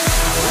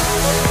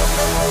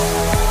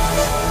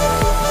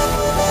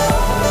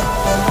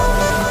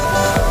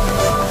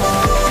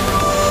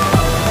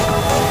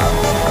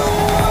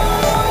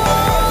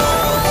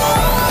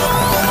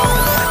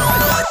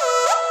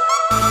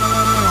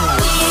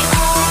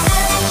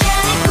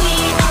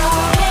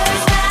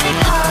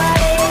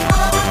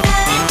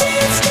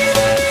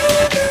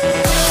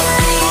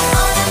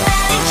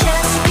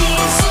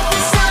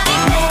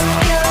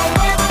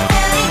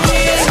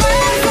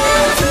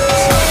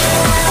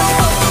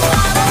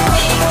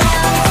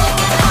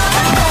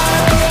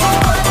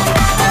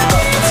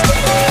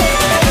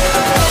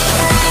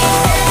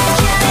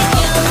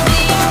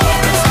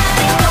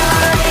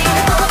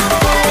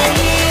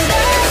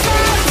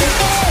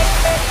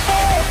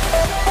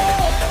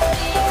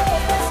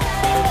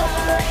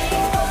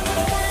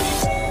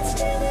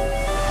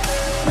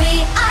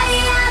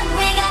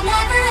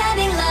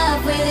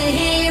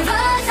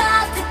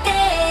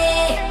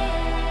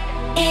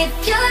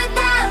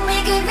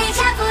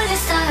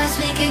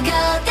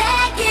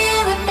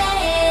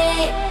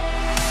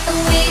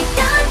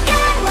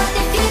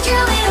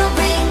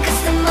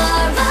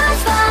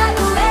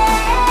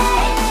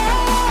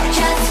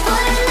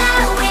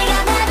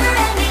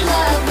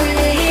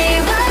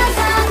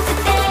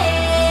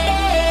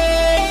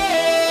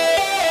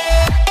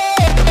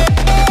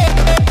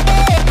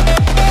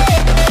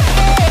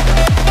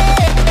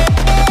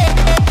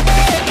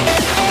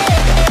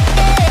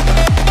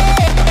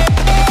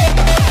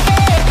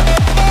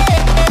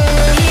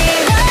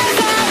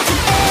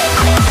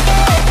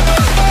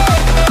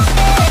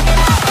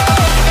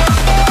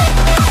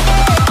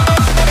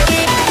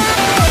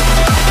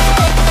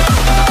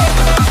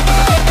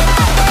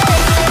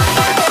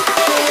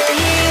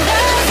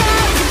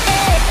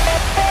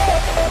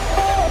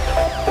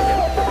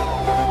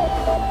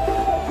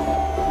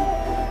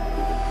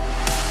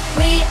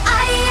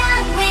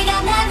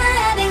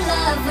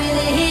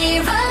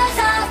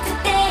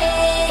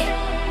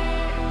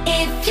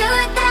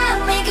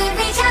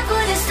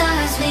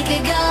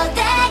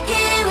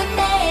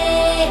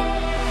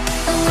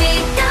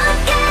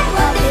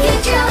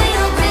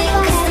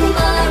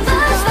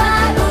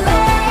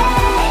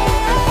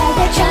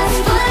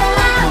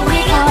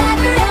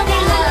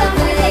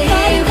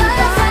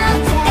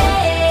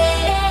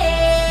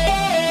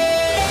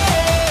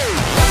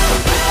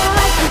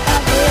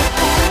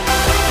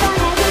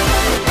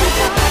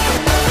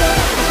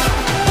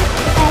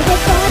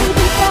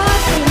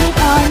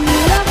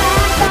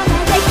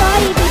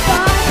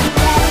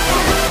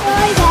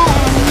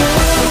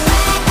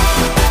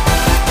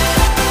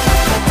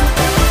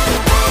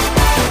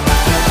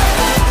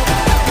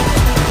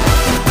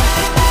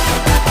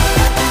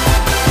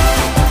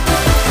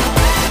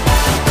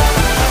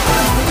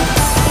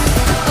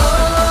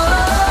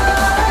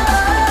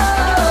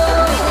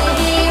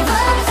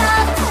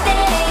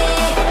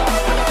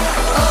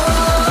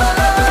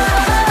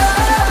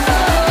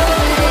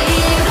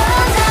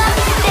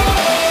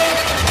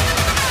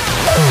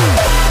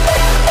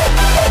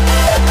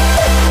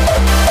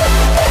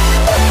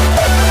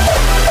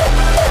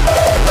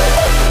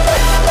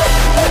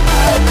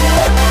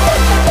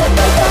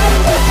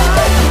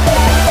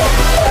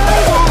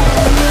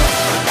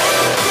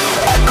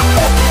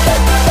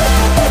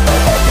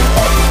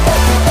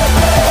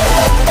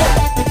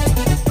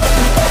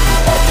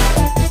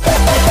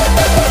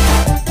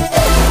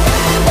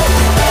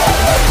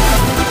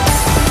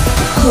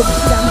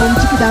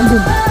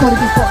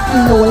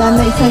 Jó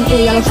lenne, hiszen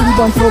éjjel a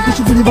suliban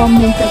trópusi buliban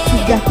minket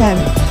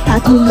függeten.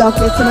 Hát hull a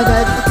két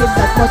szemedet, a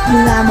képzett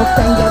pattinlámok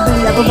tengerben,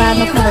 illetve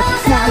várnak nevet.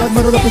 Nálad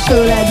maradok és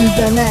tőled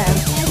üzenem.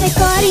 Ez egy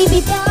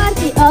karibi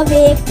parti a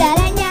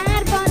végtelen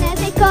nyárban, ez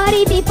egy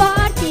karibi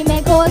parti,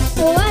 meg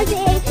hosszú az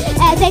ég.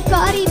 Ez egy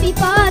karibi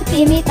parti,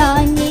 mit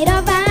annyira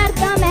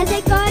vártam, ez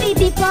egy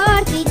karibi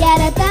parti,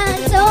 gyere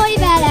táncolj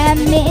velem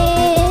még.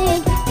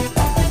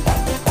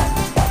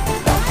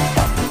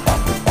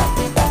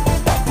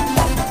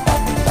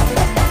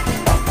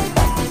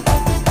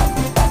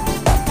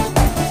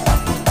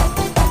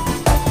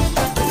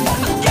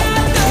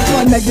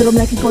 Megírom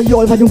nekik, hogy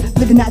jól vagyunk,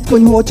 Lignát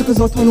konyhó, csak az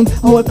otthonunk,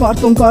 ahol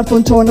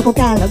karton csónakok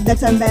állnak.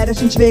 Decemberre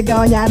sincs vége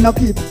a nyárnak,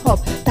 hip-hop,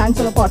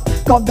 táncol a part,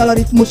 kapd el a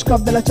ritmus,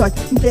 kapd el a csajt,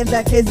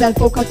 térdel kézzel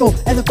fogható,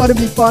 ez a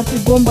karibi parti,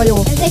 bomba jó.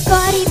 Ez egy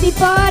karibi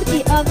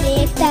parti a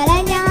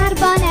végtelen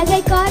nyárban, ez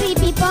egy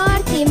karibi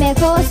parti, meg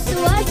hosszú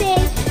az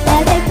ég.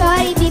 Ez egy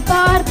karibi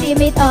parti,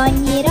 mit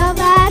annyira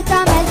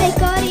vártam, ez egy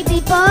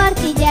karibi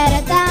parti,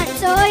 gyere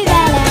táncolj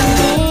velem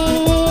még.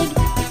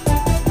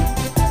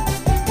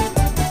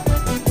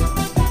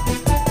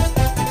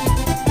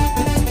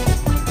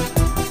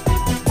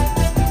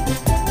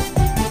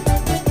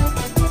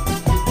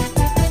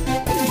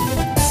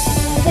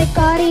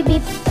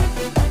 Karibi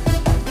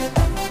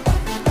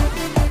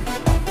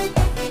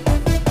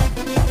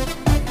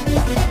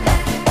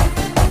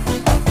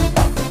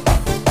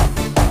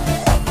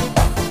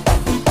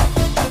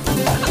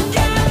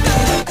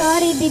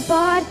karibi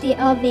parti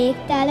a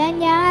végtelen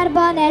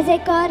nyárban. Ez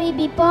egy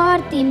karibi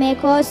parti, még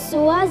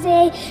hosszú az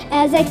éj.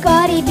 Ez egy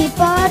karibi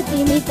parti,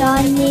 mit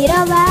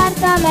annyira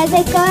vártam. Ez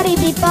egy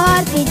karibi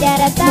parti,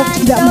 gyere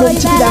táncolj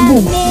velem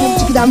még.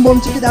 Chikidam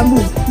boom, chikidam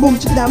boom, boom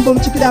chikidam boom,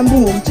 chikidam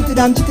boom,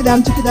 chikidam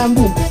chikidam chikidam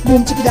boom,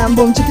 boom chikidam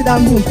boom,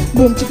 chikidam boom,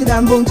 boom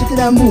chikidam boom,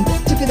 chikidam boom,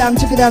 chikidam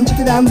chikidam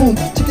chikidam boom,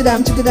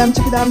 chikidam chikidam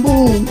chikidam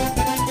boom.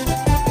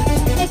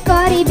 Egy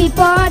karibi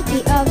parti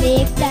a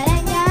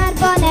végtelen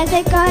nyárban. Ez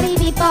egy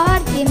karibi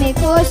parti, még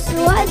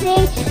hosszú az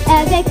ég.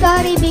 Ez egy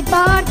karibi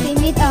parti,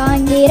 mit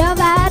annyira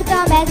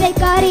vártam. Ez egy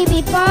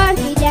karibi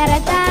parti, gyere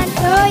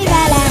táncolj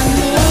velem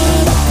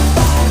még.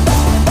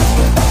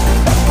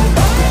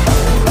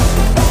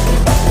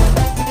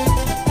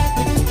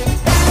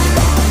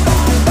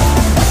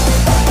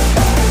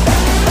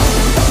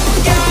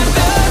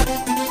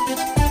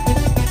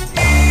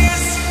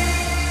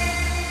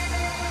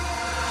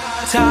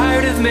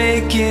 Tired of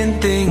making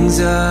things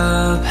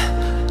up,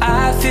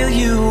 I feel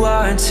you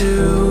are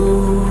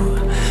too.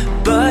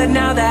 But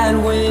now that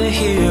we're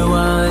here,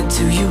 what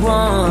do you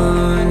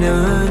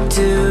wanna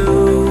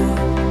do?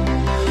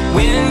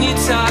 When you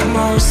talk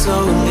more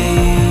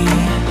slowly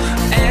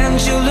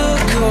and you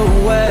look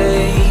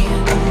away,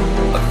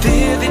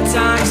 vivid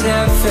times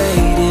have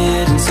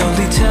faded and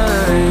slowly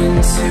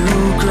turned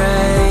to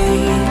gray.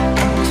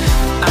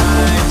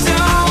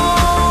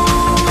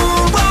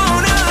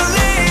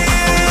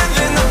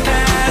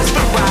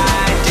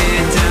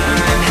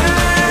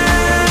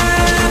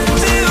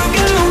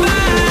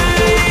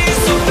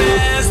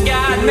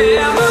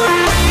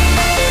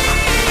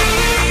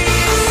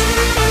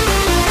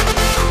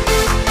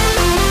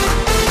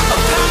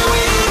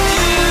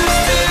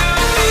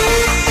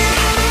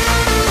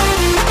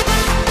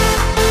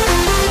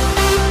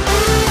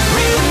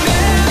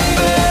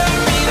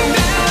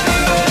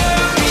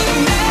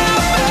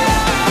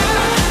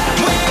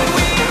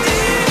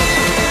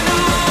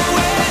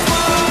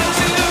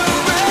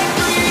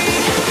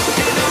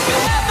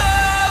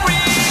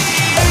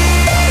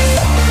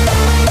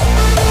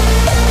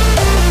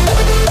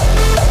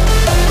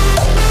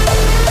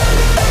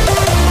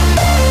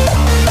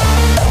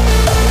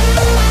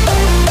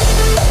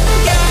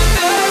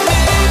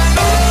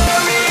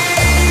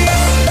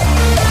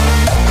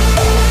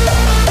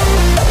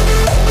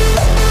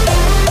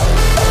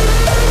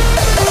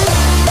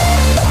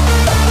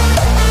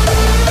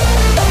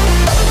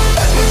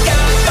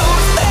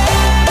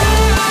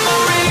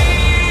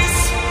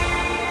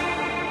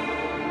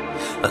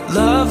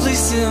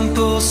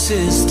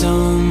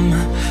 System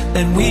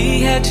that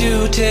we had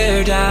to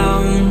tear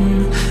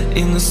down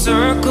in the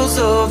circles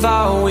of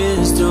our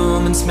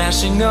wisdom and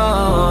smashing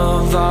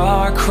of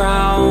our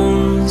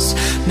crowns.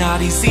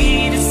 Not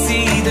easy to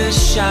see the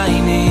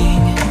shining,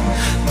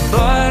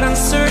 but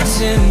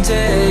uncertain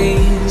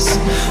days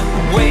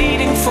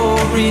waiting for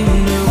renewal.